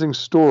amazing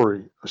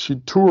story. She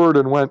toured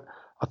and went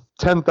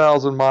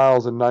 10,000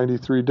 miles in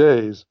 93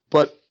 days.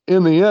 But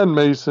in the end,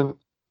 Mason,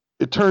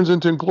 it turns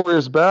into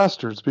Inglourious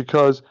Basterds,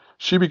 because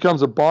she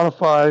becomes a bona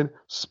fide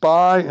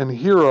spy and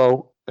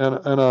hero and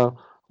a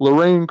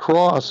Lorraine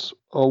Cross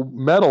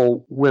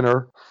medal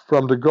winner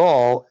from de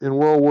Gaulle in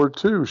World War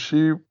II.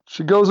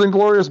 She goes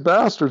Inglourious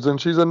Basterds,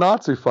 and she's a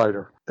Nazi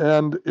fighter.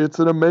 And it's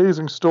an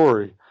amazing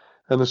story.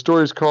 And the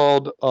story is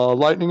called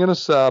Lightning in a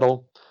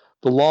Saddle,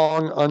 The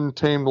Long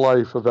Untamed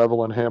Life of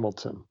Evelyn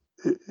Hamilton.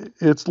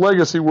 It's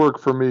legacy work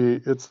for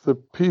me. It's the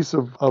piece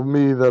of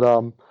me that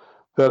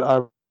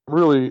I'm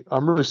really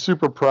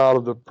super proud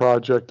of the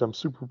project. I'm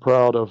super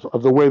proud of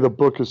the way the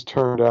book has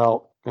turned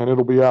out, and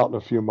it'll be out in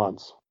a few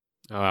months.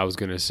 Oh, I was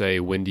going to say,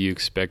 when do you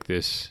expect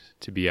this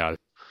to be out?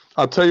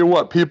 I'll tell you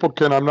what, people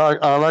can, I'm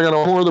not going to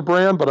honor the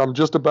brand, but I'm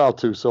just about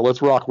to. So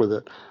let's rock with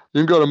it.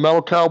 You can go to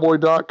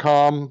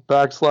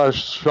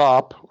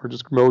metalcowboy.com/shop or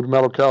just go to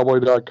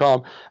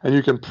metalcowboy.com and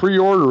you can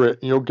pre-order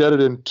it and you'll get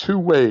it in two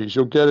ways.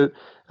 You'll get it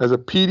as a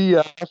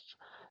PDF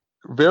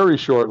very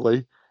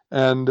shortly,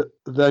 and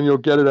then you'll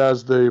get it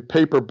as the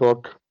paper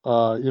book,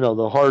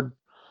 the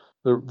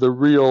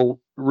real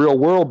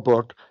world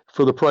book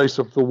for the price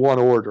of the one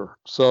order.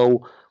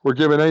 So we're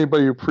giving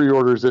anybody who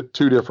pre-orders it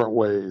two different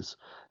ways.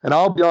 And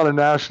I'll be on a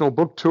national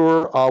book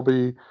tour.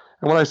 And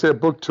when I say a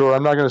book tour,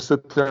 I'm not going to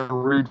sit there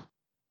and read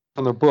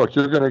from the book.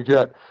 You're going to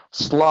get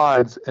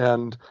slides,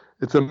 and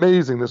it's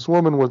amazing. This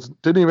woman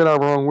didn't even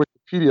have her own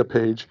Wikipedia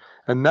page,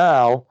 and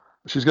now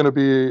she's going to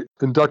be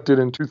inducted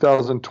in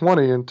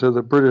 2020 into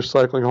the British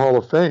Cycling Hall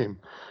of Fame.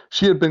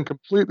 She had been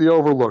completely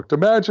overlooked.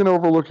 Imagine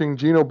overlooking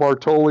Gino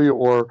Bartoli,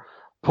 or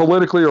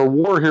politically or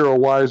war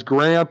hero-wise,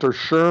 Grant or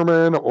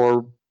Sherman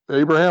or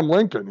Abraham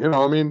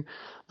Lincoln.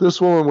 This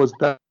woman was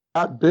that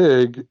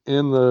big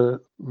in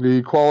the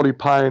equality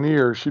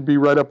pioneer. She'd be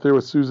right up there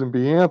with Susan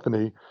B.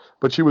 Anthony,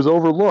 but she was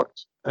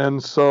overlooked.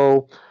 And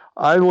so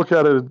I look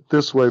at it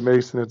this way,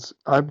 Mason.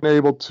 I've been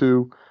able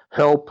to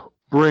help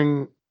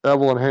bring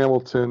Evelyn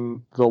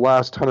Hamilton the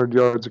last 100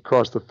 yards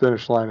across the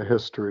finish line of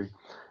history.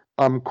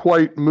 I'm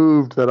quite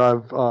moved that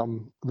I've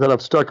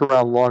stuck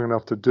around long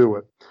enough to do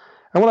it.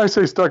 And when I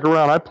say stuck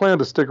around, I plan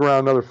to stick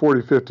around another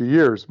 40, 50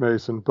 years,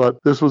 Mason,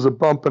 but this was a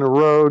bump in the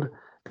road,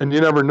 and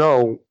you never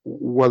know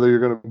whether you're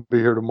going to be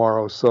here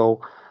tomorrow. So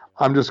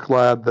I'm just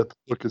glad that the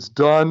book is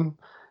done.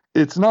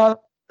 It's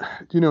not,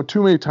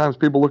 too many times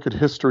people look at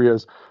history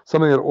as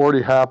something that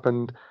already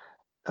happened.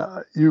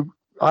 I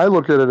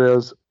look at it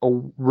as a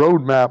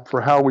roadmap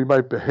for how we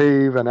might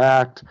behave and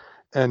act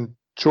and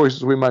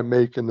choices we might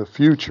make in the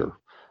future.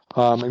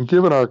 And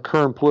given our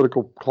current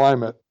political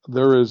climate,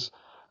 there is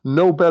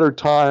no better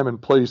time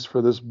and place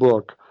for this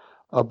book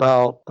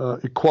about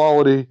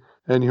equality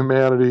and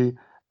humanity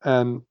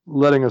and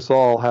letting us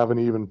all have an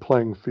even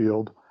playing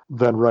field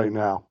than right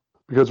now,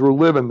 because we're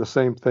living the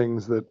same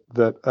things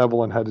that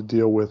Evelyn had to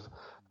deal with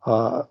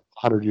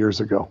 100 years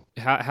ago.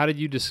 How did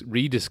you just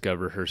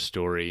rediscover her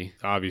story?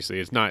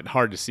 Obviously, it's not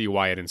hard to see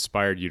why it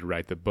inspired you to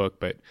write the book,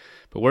 but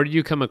where did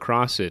you come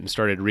across it and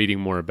started reading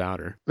more about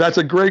her? That's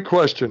a great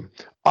question.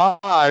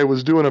 I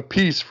was doing a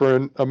piece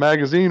for a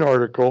magazine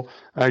article,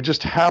 and I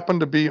just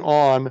happened to be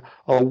on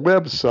a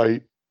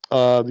website,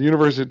 the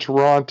University of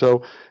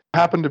Toronto,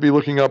 happened to be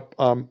looking up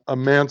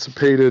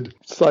emancipated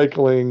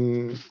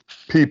cycling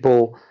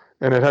people,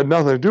 and it had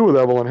nothing to do with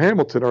Evelyn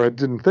Hamilton, or I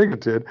didn't think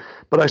it did,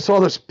 but I saw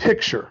this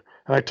picture,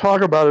 and I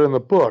talk about it in the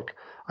book.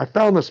 I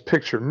found this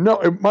picture. No,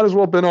 it might as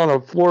well have been on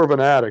a floor of an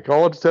attic.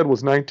 All it said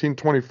was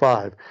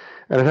 1925,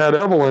 and it had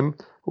Evelyn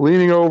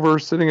leaning over,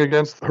 sitting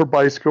against her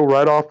bicycle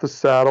right off the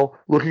saddle,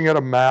 looking at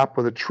a map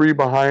with a tree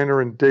behind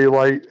her in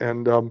daylight,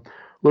 and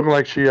looking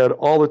like she had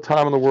all the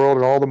time in the world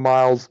and all the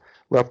miles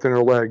left in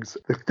her legs.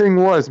 The thing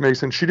was,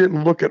 Mason, she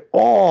didn't look at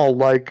all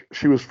like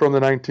she was from the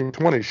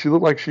 1920s. She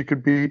looked like she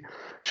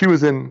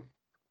was in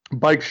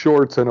bike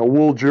shorts and a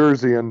wool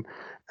jersey, and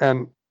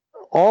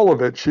all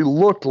of it, she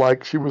looked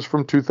like she was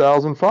from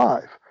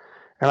 2005.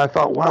 And I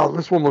thought, wow,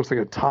 this one looks like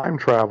a time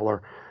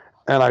traveler.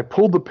 And I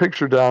pulled the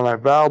picture down, and I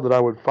vowed that I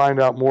would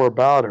find out more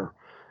about her.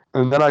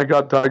 And then I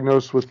got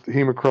diagnosed with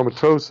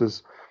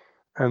hemochromatosis,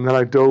 and then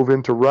I dove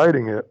into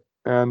writing it.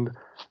 And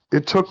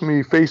it took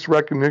me face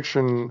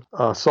recognition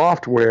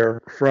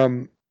software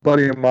from a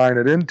buddy of mine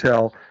at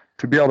Intel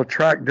to be able to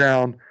track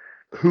down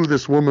who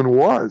this woman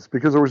was,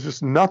 because there was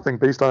just nothing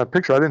based on a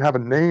picture. I didn't have a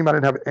name. I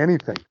didn't have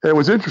anything. It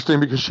was interesting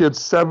because she had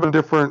 7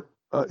 different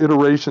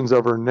iterations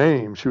of her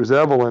name. She was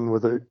Evelyn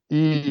with an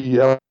E,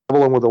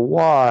 Evelyn with a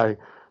Y.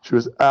 She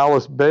was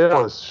Alice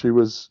Baylis. She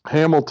was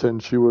Hamilton.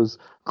 She was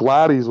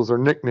Gladys was her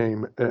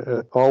nickname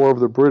all over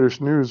the British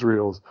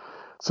newsreels.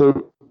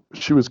 So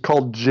she was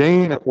called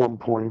Jane at one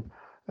point,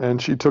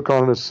 and she took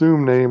on an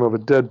assumed name of a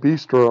dead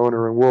bistro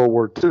owner in World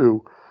War II.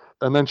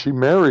 And then she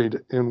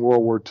married in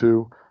World War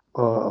II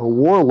a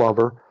war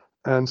lover,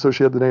 and so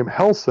she had the name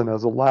Helson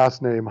as a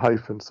last name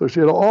hyphen. So she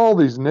had all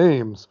these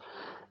names.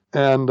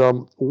 And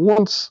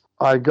once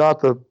I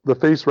got the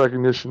face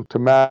recognition to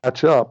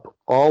match up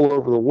all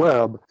over the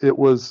web, it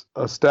was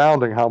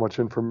astounding how much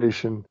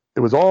information.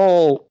 It was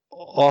all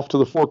off to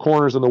the 4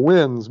 corners and the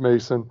winds,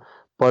 Mason,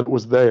 but it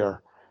was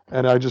there.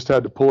 And I just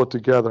had to pull it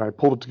together. I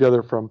pulled it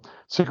together from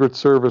Secret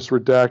Service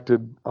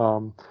redacted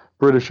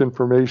British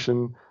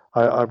information.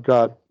 I've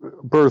got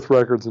birth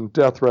records and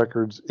death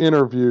records,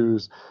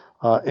 interviews,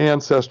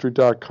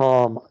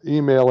 Ancestry.com,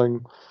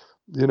 emailing,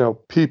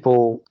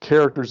 people,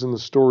 characters in the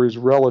stories,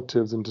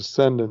 relatives and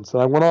descendants.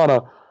 And I went on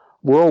a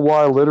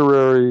worldwide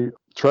literary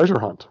treasure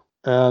hunt,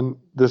 and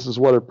this is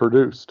what it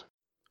produced.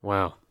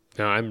 Wow.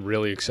 Now, I'm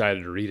really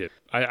excited to read it.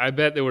 I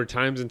bet there were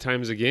times and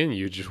times again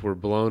you just were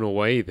blown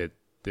away that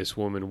this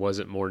woman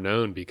wasn't more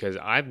known, because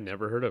I've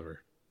never heard of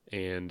her.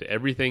 And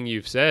everything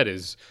you've said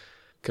is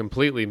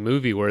completely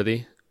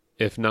movie-worthy,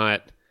 if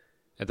not,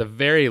 at the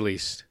very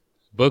least,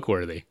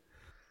 book-worthy.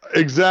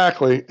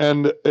 Exactly.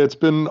 And it's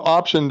been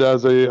optioned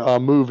as a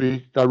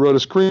movie. I wrote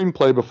a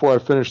screenplay before I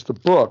finished the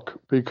book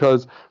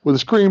because with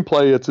a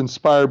screenplay, it's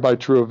inspired by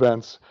true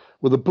events.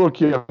 With a book,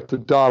 you have to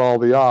dot all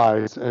the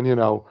I's.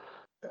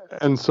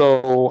 And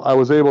so I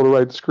was able to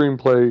write the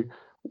screenplay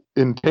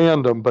in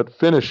tandem, but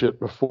finish it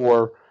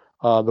before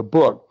the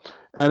book.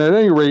 And at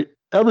any rate,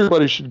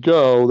 everybody should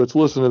go that's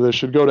listening to this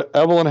should go to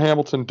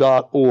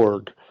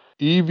evelynhamilton.org,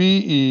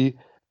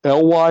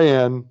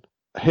 EVELYN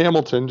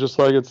Hamilton, just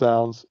like it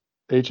sounds,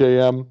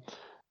 HAMILTON.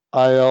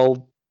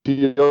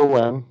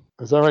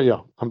 Is that right? Yeah,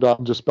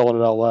 I'm just spelling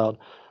it out loud.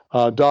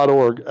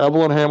 .org,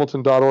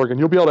 evelynhamilton.org, and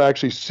you'll be able to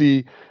actually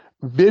see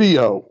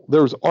video.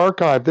 There was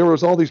archive. There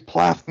was all these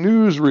Plath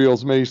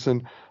newsreels,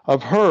 Mason,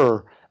 of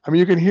her. I mean,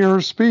 you can hear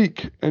her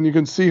speak, and you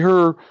can see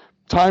her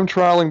time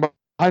trialing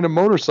behind a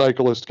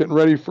motorcyclist, getting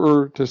ready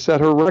to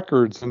set her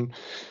records,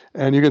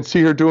 and you can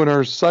see her doing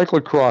her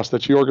cyclocross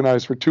that she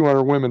organized for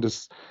 200 women.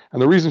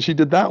 And the reason she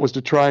did that was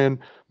to try and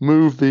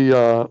move the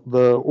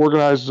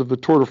organizers of the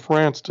Tour de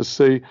France to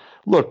say,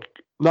 look,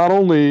 not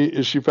only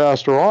is she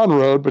faster on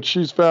road, but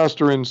she's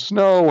faster in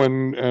snow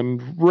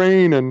and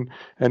rain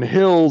and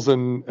hills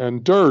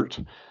and dirt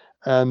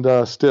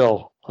and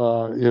still,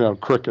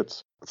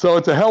 crickets. So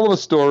it's a hell of a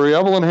story,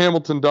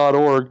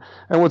 evelynhamilton.org.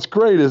 And what's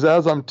great is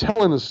as I'm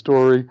telling the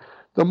story,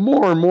 the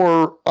more and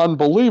more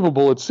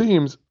unbelievable it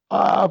seems.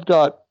 I've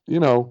got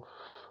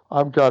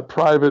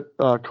private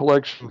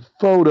collection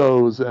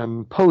photos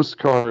and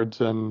postcards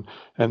and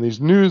these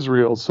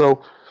newsreels.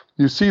 So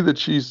you see that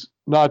she's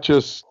not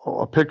just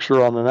a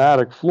picture on an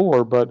attic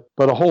floor, but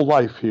a whole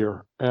life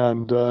here,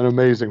 and an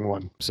amazing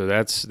one. So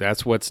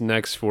that's what's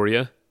next for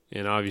you.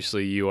 And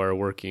obviously you are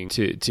working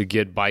to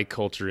get bike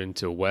culture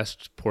into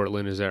West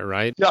Portland, is that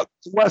right? Yeah,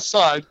 West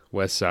Side.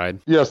 West Side.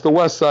 Yes, the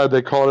West Side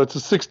they call it. It's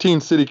a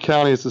 16-city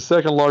county. It's the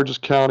second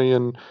largest county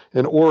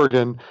in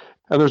Oregon.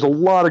 And there's a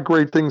lot of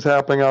great things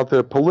happening out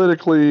there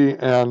politically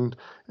and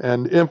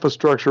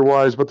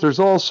infrastructure-wise, but there's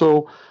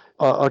also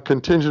a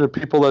contingent of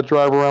people that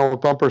drive around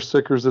with bumper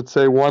stickers that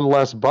say one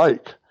less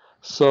bike.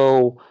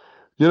 So,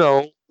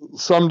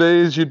 some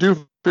days you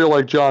do feel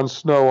like Jon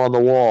Snow on the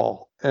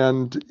wall.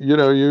 And, you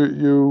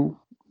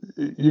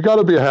got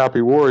to be a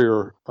happy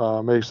warrior,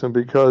 Mason,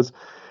 because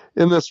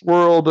in this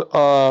world,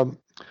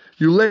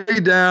 you lay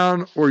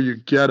down or you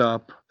get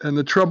up. And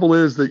the trouble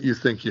is that you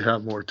think you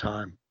have more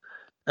time.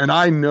 And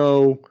I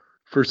know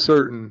for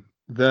certain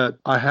that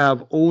I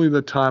have only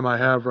the time I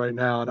have right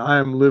now, and I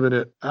am living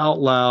it out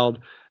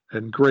loud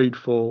and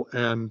grateful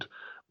and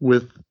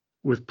with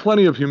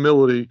plenty of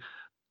humility,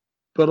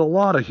 but a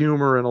lot of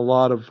humor and a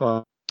lot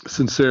of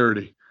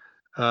sincerity.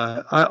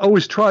 I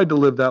always tried to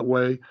live that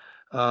way,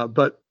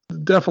 but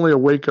definitely a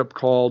wake-up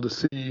call to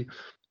see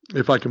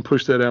if I can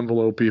push that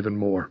envelope even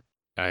more.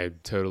 I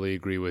totally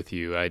agree with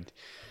you.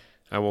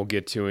 I won't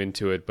get too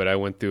into it, but I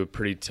went through a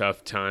pretty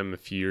tough time a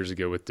few years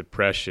ago with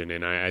depression,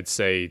 and I'd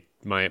say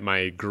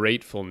my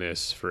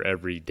gratefulness for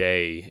every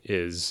day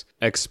is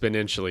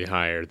exponentially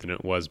higher than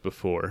it was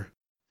before.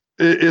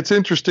 It's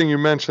interesting you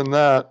mentioned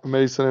that,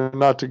 Mason, and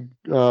not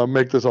to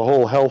make this a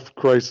whole health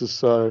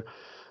crisis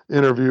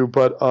interview,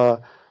 but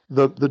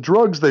the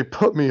drugs they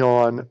put me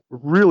on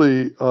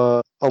really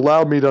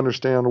allowed me to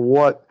understand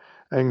what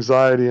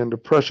anxiety and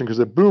depression, because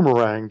it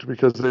boomeranged,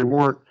 because they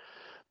were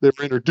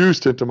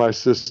introduced into my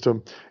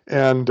system.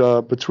 And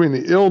between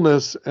the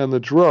illness and the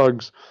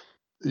drugs,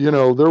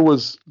 there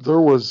was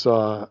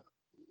I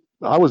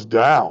was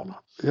down,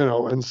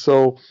 and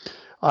so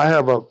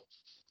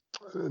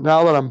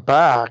now that I'm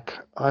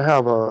back, I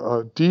have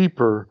a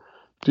deeper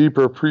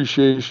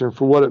appreciation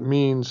for what it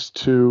means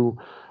to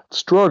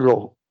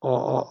struggle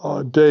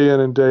day in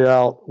and day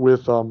out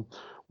with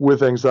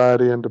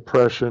anxiety and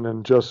depression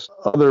and just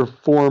other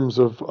forms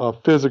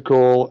of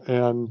physical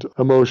and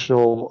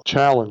emotional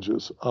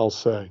challenges, I'll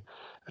say.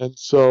 And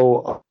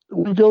so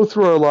we go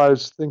through our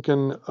lives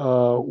thinking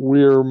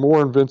we're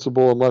more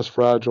invincible and less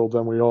fragile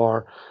than we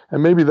are.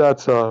 And maybe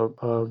that's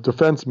a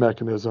defense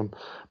mechanism,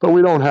 but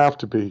we don't have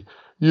to be.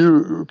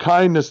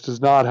 Kindness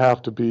does not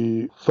have to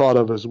be thought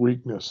of as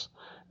weakness.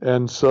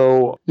 And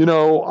so,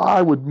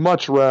 I would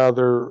much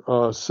rather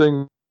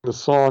sing the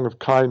song of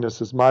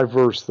kindness as my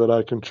verse that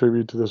I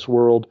contribute to this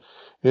world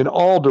in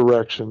all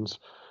directions.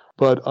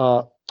 But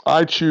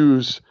I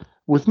choose,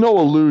 with no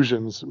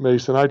illusions,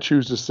 Mason, I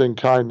choose to sing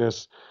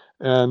kindness,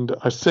 and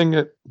I sing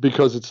it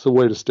because it's the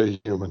way to stay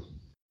human.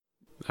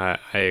 I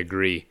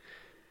agree.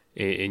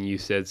 And you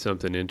said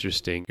something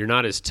interesting. You're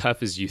not as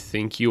tough as you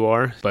think you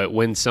are, but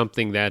when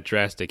something that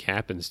drastic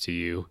happens to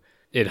you,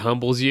 it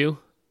humbles you,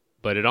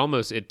 but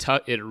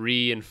it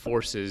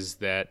reinforces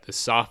the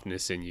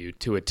softness in you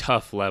to a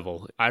tough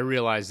level. I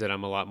realize that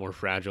I'm a lot more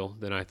fragile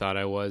than I thought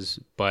I was,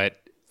 but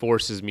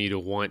forces me to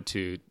want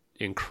to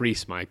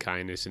increase my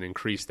kindness and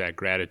increase that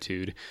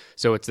gratitude.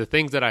 So it's the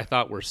things that I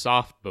thought were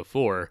soft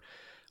before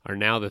are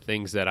now the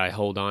things that I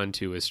hold on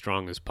to as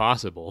strong as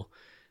possible.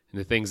 And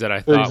the things that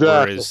I thought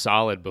were as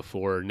solid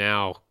before,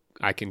 now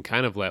I can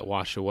kind of let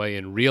wash away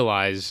and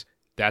realize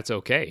that's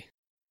okay.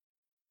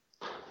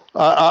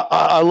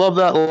 I love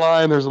that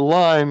line. There's a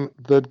line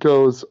that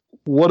goes,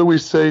 "What do we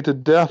say to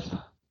death?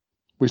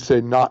 We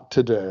say not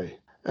today."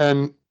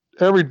 And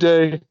every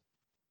day,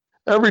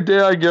 every day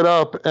I get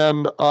up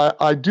and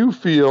I do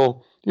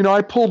feel,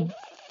 I pulled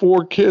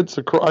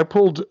I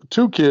pulled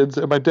two kids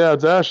and my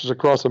dad's ashes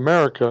across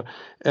America,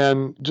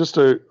 and just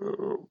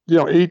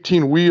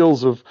 18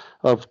 wheels of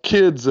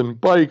kids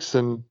and bikes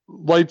and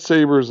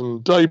lightsabers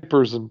and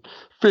diapers and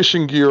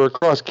fishing gear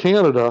across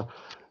Canada.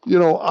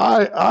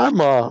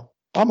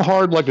 I'm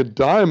hard like a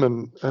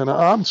diamond and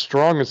I'm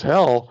strong as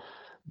hell,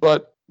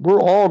 but we're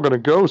all going to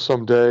go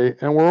someday,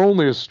 and we're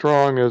only as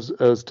strong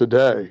as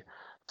today.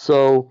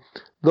 So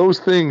those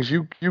things,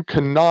 you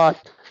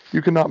cannot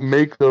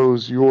make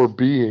those your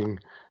being.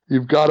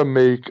 You've got to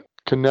make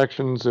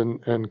connections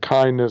and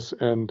kindness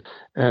and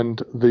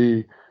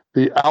the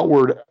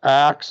outward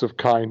acts of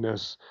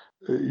kindness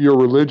your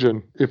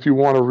religion if you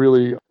want to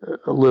really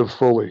live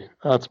fully.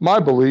 That's my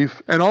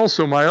belief. And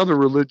also my other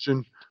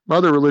religion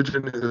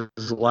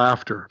is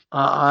laughter.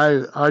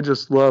 I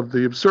just love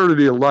the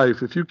absurdity of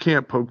life. If you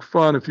can't poke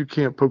fun at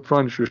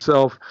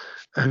yourself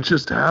and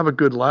just have a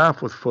good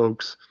laugh with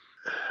folks,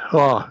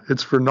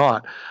 it's for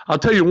naught. I'll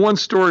tell you one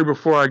story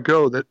before I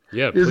go that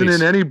isn't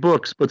in any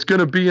books, but it's going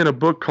to be in a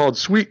book called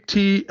Sweet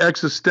Tea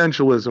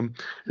Existentialism.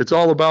 It's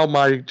all about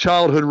my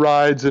childhood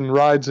rides in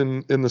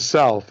the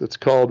South. It's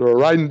called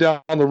Riding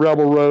Down the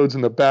Rebel Roads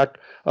and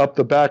up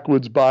the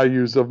backwoods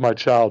bayous of my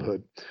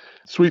childhood.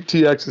 Sweet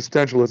Tea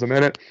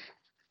Existentialism.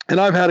 And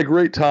I've had a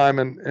great time,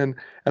 and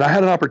I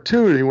had an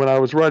opportunity when I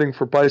was writing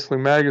for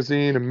Bicycling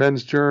Magazine and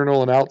Men's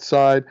Journal and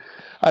Outside.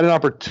 I had an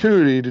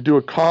opportunity to do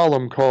a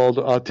column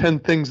called 10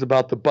 Things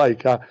About the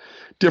Bike.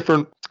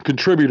 Different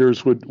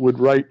contributors would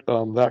write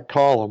that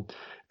column.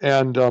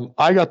 And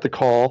I got the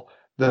call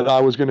that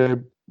I was going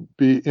to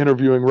be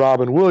interviewing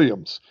Robin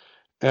Williams.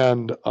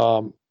 And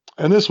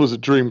this was a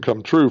dream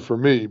come true for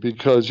me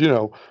because,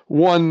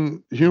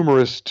 one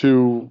humorist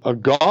to a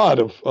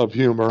god of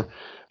humor,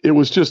 it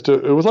was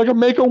like a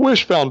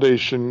Make-A-Wish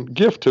Foundation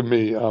gift to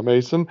me,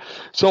 Mason.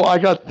 So I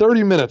got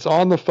 30 minutes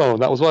on the phone.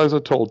 That was what I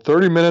was told.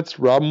 30 minutes,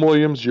 Robin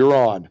Williams, you're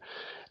on.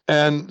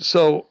 And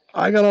so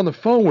I got on the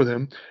phone with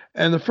him,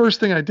 and the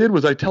first thing I did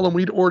was I tell him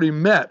we'd already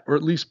met, or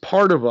at least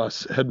part of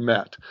us had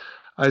met.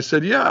 I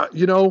said, yeah,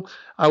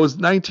 I was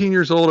 19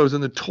 years old. I was in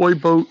the toy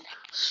boat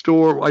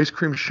store, ice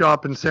cream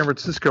shop in San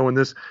Francisco, and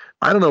this,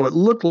 I don't know, it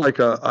looked like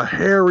a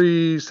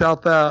hairy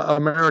South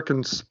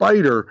American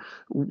spider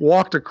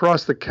walked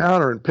across the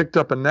counter and picked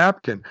up a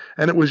napkin.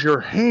 And it was your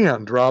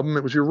hand, Robin.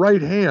 It was your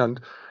right hand.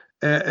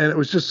 And it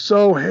was just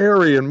so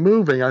hairy and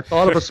moving. I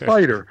thought of a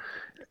spider.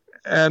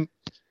 And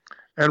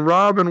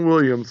Robin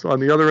Williams on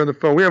the other end of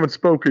the phone, we haven't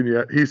spoken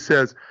yet. He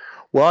says,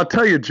 well, I'll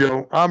tell you,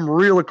 Joe, I'm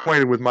real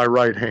acquainted with my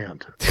right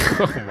hand.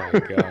 Oh, my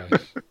gosh.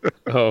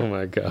 Oh,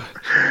 my God.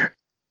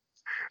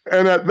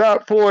 And at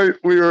that point,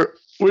 we were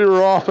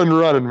off and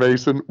running,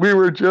 Mason. We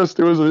were just,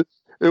 it was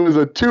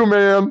a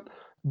two-man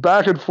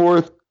back and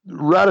forth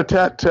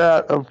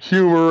rat-a-tat-tat of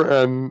humor,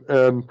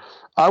 and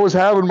I was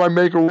having my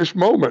Make-A-Wish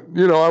moment.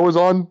 I was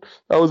on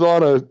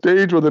a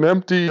stage with an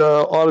empty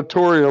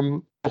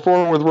auditorium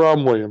performing with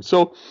Robin Williams.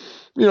 So,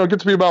 it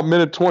gets to be about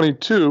minute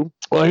 22.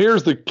 Well,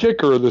 here's the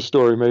kicker of the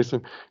story,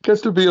 Mason. It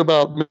gets to be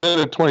about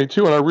minute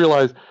 22, and I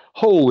realize,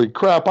 holy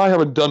crap, I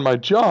haven't done my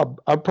job.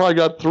 I've probably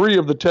got 3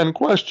 of the 10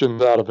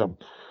 questions out of him.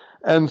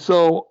 And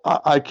so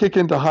I kick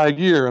into high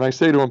gear, and I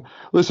say to him,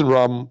 listen,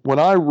 Robin, when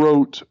I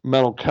wrote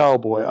Metal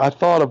Cowboy, I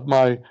thought of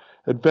my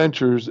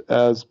adventures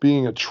as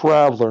being a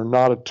traveler,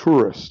 not a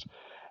tourist.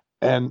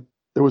 And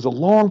there was a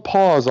long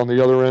pause on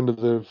the other end of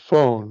the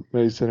phone,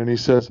 Mason, and he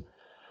says,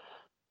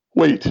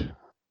 wait,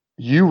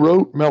 you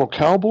wrote Metal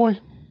Cowboy?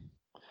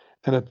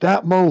 And at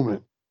that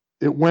moment,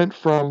 it went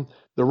from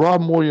the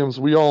Robin Williams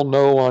we all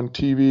know on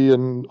TV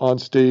and on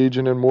stage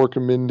and in Mork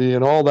and Mindy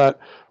and all that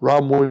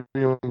Robin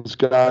Williams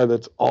guy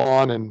that's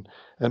on and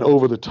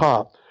over the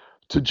top,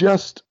 to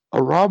just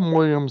a Robin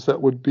Williams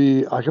that would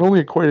be, I can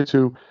only equate it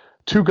to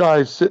 2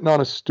 guys sitting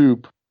on a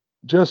stoop,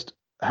 just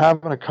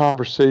having a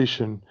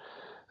conversation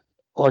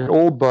like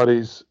old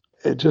buddies,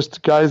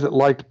 just guys that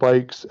liked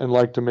bikes and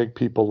liked to make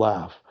people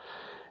laugh.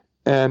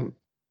 And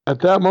at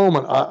that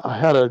moment,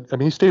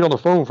 he stayed on the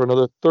phone for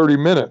another 30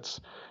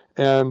 minutes.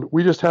 And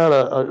we just had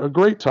a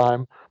great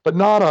time, but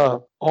we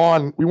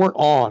weren't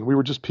on, we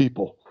were just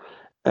people.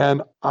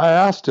 And I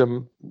asked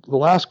him, the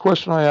last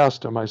question I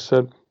asked him, I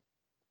said,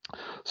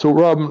 so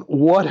Robin,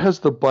 what has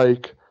the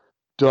bike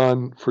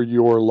done for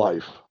your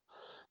life?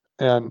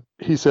 And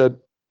he said,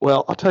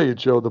 well, I'll tell you,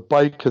 Joe, the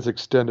bike has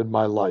extended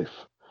my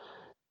life.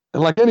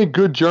 And like any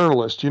good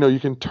journalist, you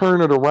can turn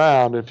it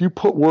around. If you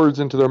put words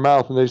into their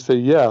mouth and they say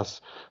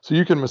yes, so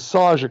you can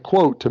massage a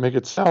quote to make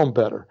it sound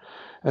better.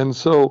 And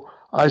so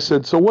I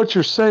said, so what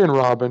you're saying,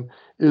 Robin,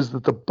 is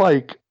that the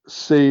bike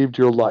saved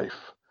your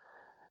life.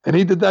 And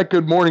he did that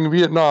Good Morning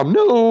Vietnam.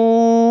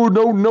 No,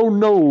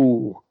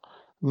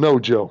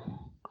 Joe.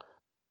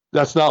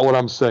 That's not what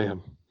I'm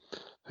saying.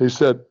 He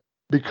said,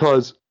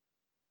 because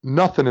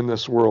nothing in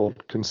this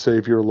world can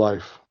save your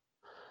life.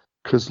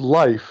 Because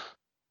life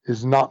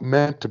is not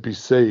meant to be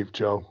saved,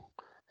 Joe.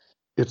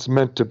 It's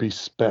meant to be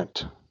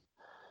spent.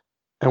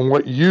 And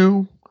what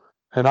you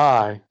and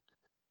I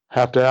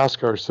have to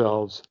ask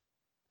ourselves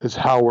is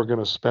how we're going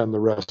to spend the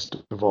rest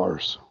of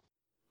ours.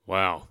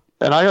 Wow.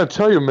 And I got to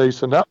tell you,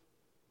 Mason, that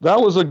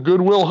was a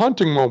Good Will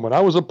Hunting moment.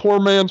 I was a poor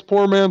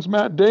man's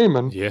Matt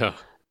Damon. Yeah.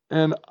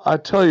 And I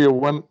tell you,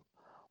 when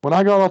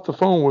I got off the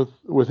phone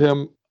with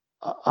him,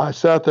 I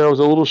sat there, I was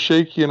a little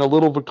shaky and a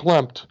little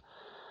verklempt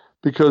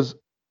because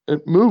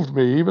it moved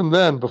me. Even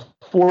then,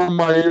 before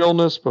my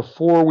illness,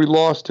 before we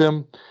lost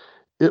him,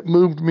 it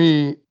moved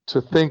me to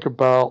think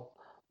about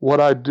what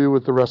I'd do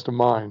with the rest of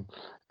mine.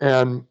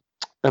 And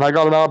I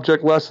got an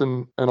object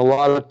lesson and a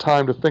lot of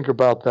time to think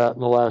about that in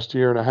the last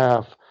year and a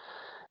half.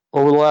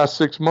 Over the last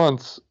 6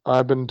 months,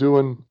 I've been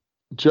doing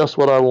just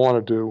what I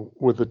want to do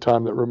with the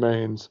time that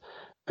remains.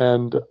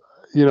 And,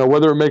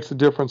 whether it makes a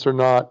difference or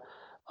not,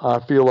 I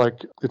feel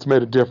like it's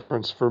made a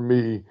difference for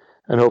me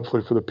and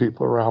hopefully for the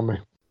people around me.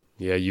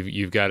 Yeah,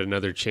 you've got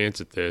another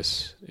chance at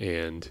this,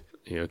 and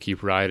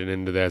keep riding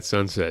into that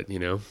sunset.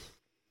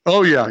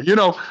 Oh yeah,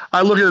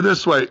 I look at it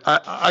this way.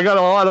 I got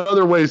a lot of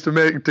other ways to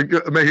make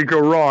it go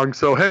wrong.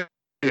 So hey,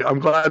 I'm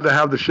glad to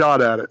have the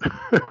shot at it.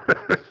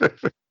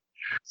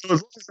 So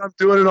as long as I'm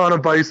doing it on a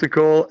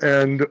bicycle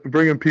and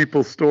bringing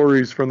people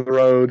stories from the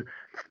road,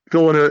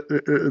 filling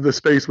the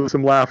space with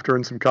some laughter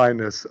and some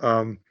kindness,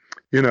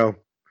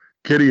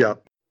 giddy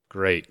up.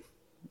 Great.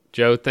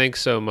 Joe,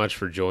 thanks so much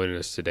for joining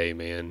us today,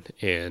 man.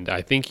 And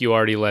I think you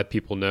already let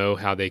people know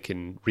how they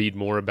can read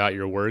more about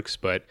your works,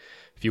 but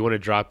if you want to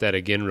drop that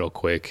again real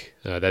quick,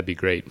 that'd be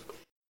great.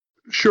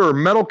 Sure.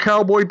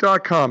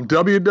 MetalCowboy.com,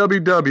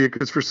 www,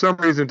 because for some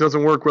reason it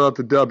doesn't work without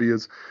the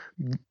W's,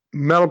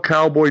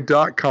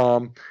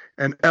 MetalCowboy.com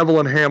and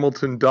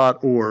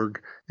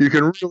EvelynHamilton.org. You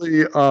can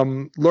really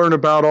learn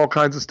about all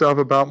kinds of stuff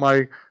about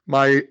my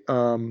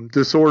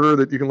disorder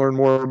that you can learn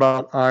more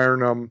about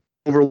iron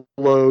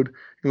overload. You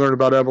can learn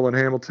about Evelyn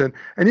Hamilton.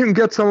 And you can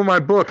get some of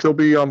my books. There'll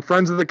be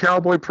Friends of the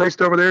Cowboy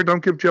priced over there.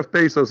 Don't give Jeff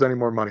Bezos any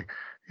more money.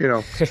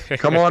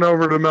 Come on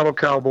over to Metal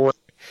Cowboy.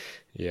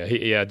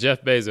 Yeah,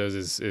 Jeff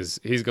Bezos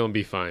he's going to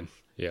be fine.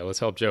 Yeah, let's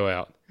help Joe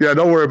out. Yeah,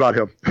 don't worry about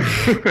him.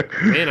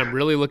 Man, I'm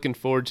really looking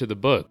forward to the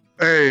book.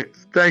 Hey,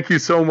 thank you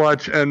so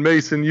much. And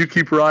Mason, you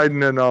keep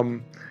riding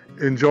and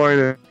enjoying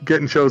it,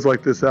 getting shows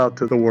like this out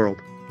to the world.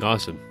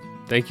 Awesome.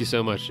 Thank you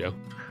so much, Joe.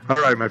 All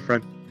right, my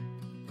friend.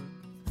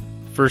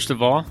 First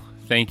of all,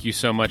 thank you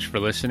so much for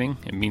listening.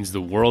 It means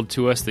the world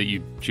to us that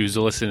you choose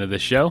to listen to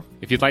this show.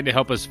 If you'd like to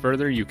help us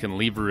further, you can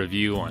leave a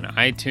review on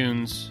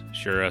iTunes,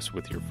 share us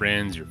with your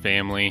friends, your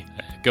family.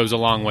 It goes a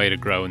long way to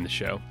growing the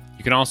show.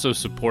 You can also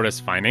support us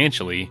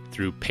financially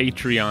through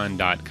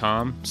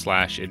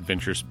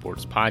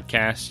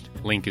patreon.com/adventuresportspodcast.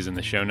 Link is in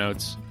the show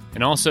notes.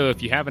 And also,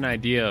 if you have an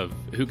idea of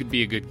who could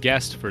be a good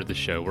guest for the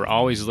show, we're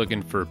always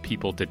looking for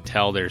people to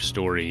tell their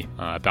story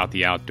about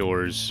the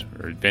outdoors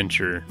or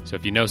adventure. So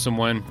if you know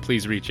someone,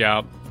 please reach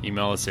out.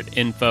 Email us at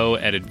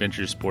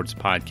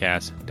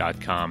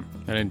info@adventuresportspodcast.com.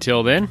 And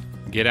until then,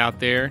 get out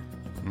there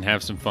and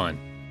have some fun.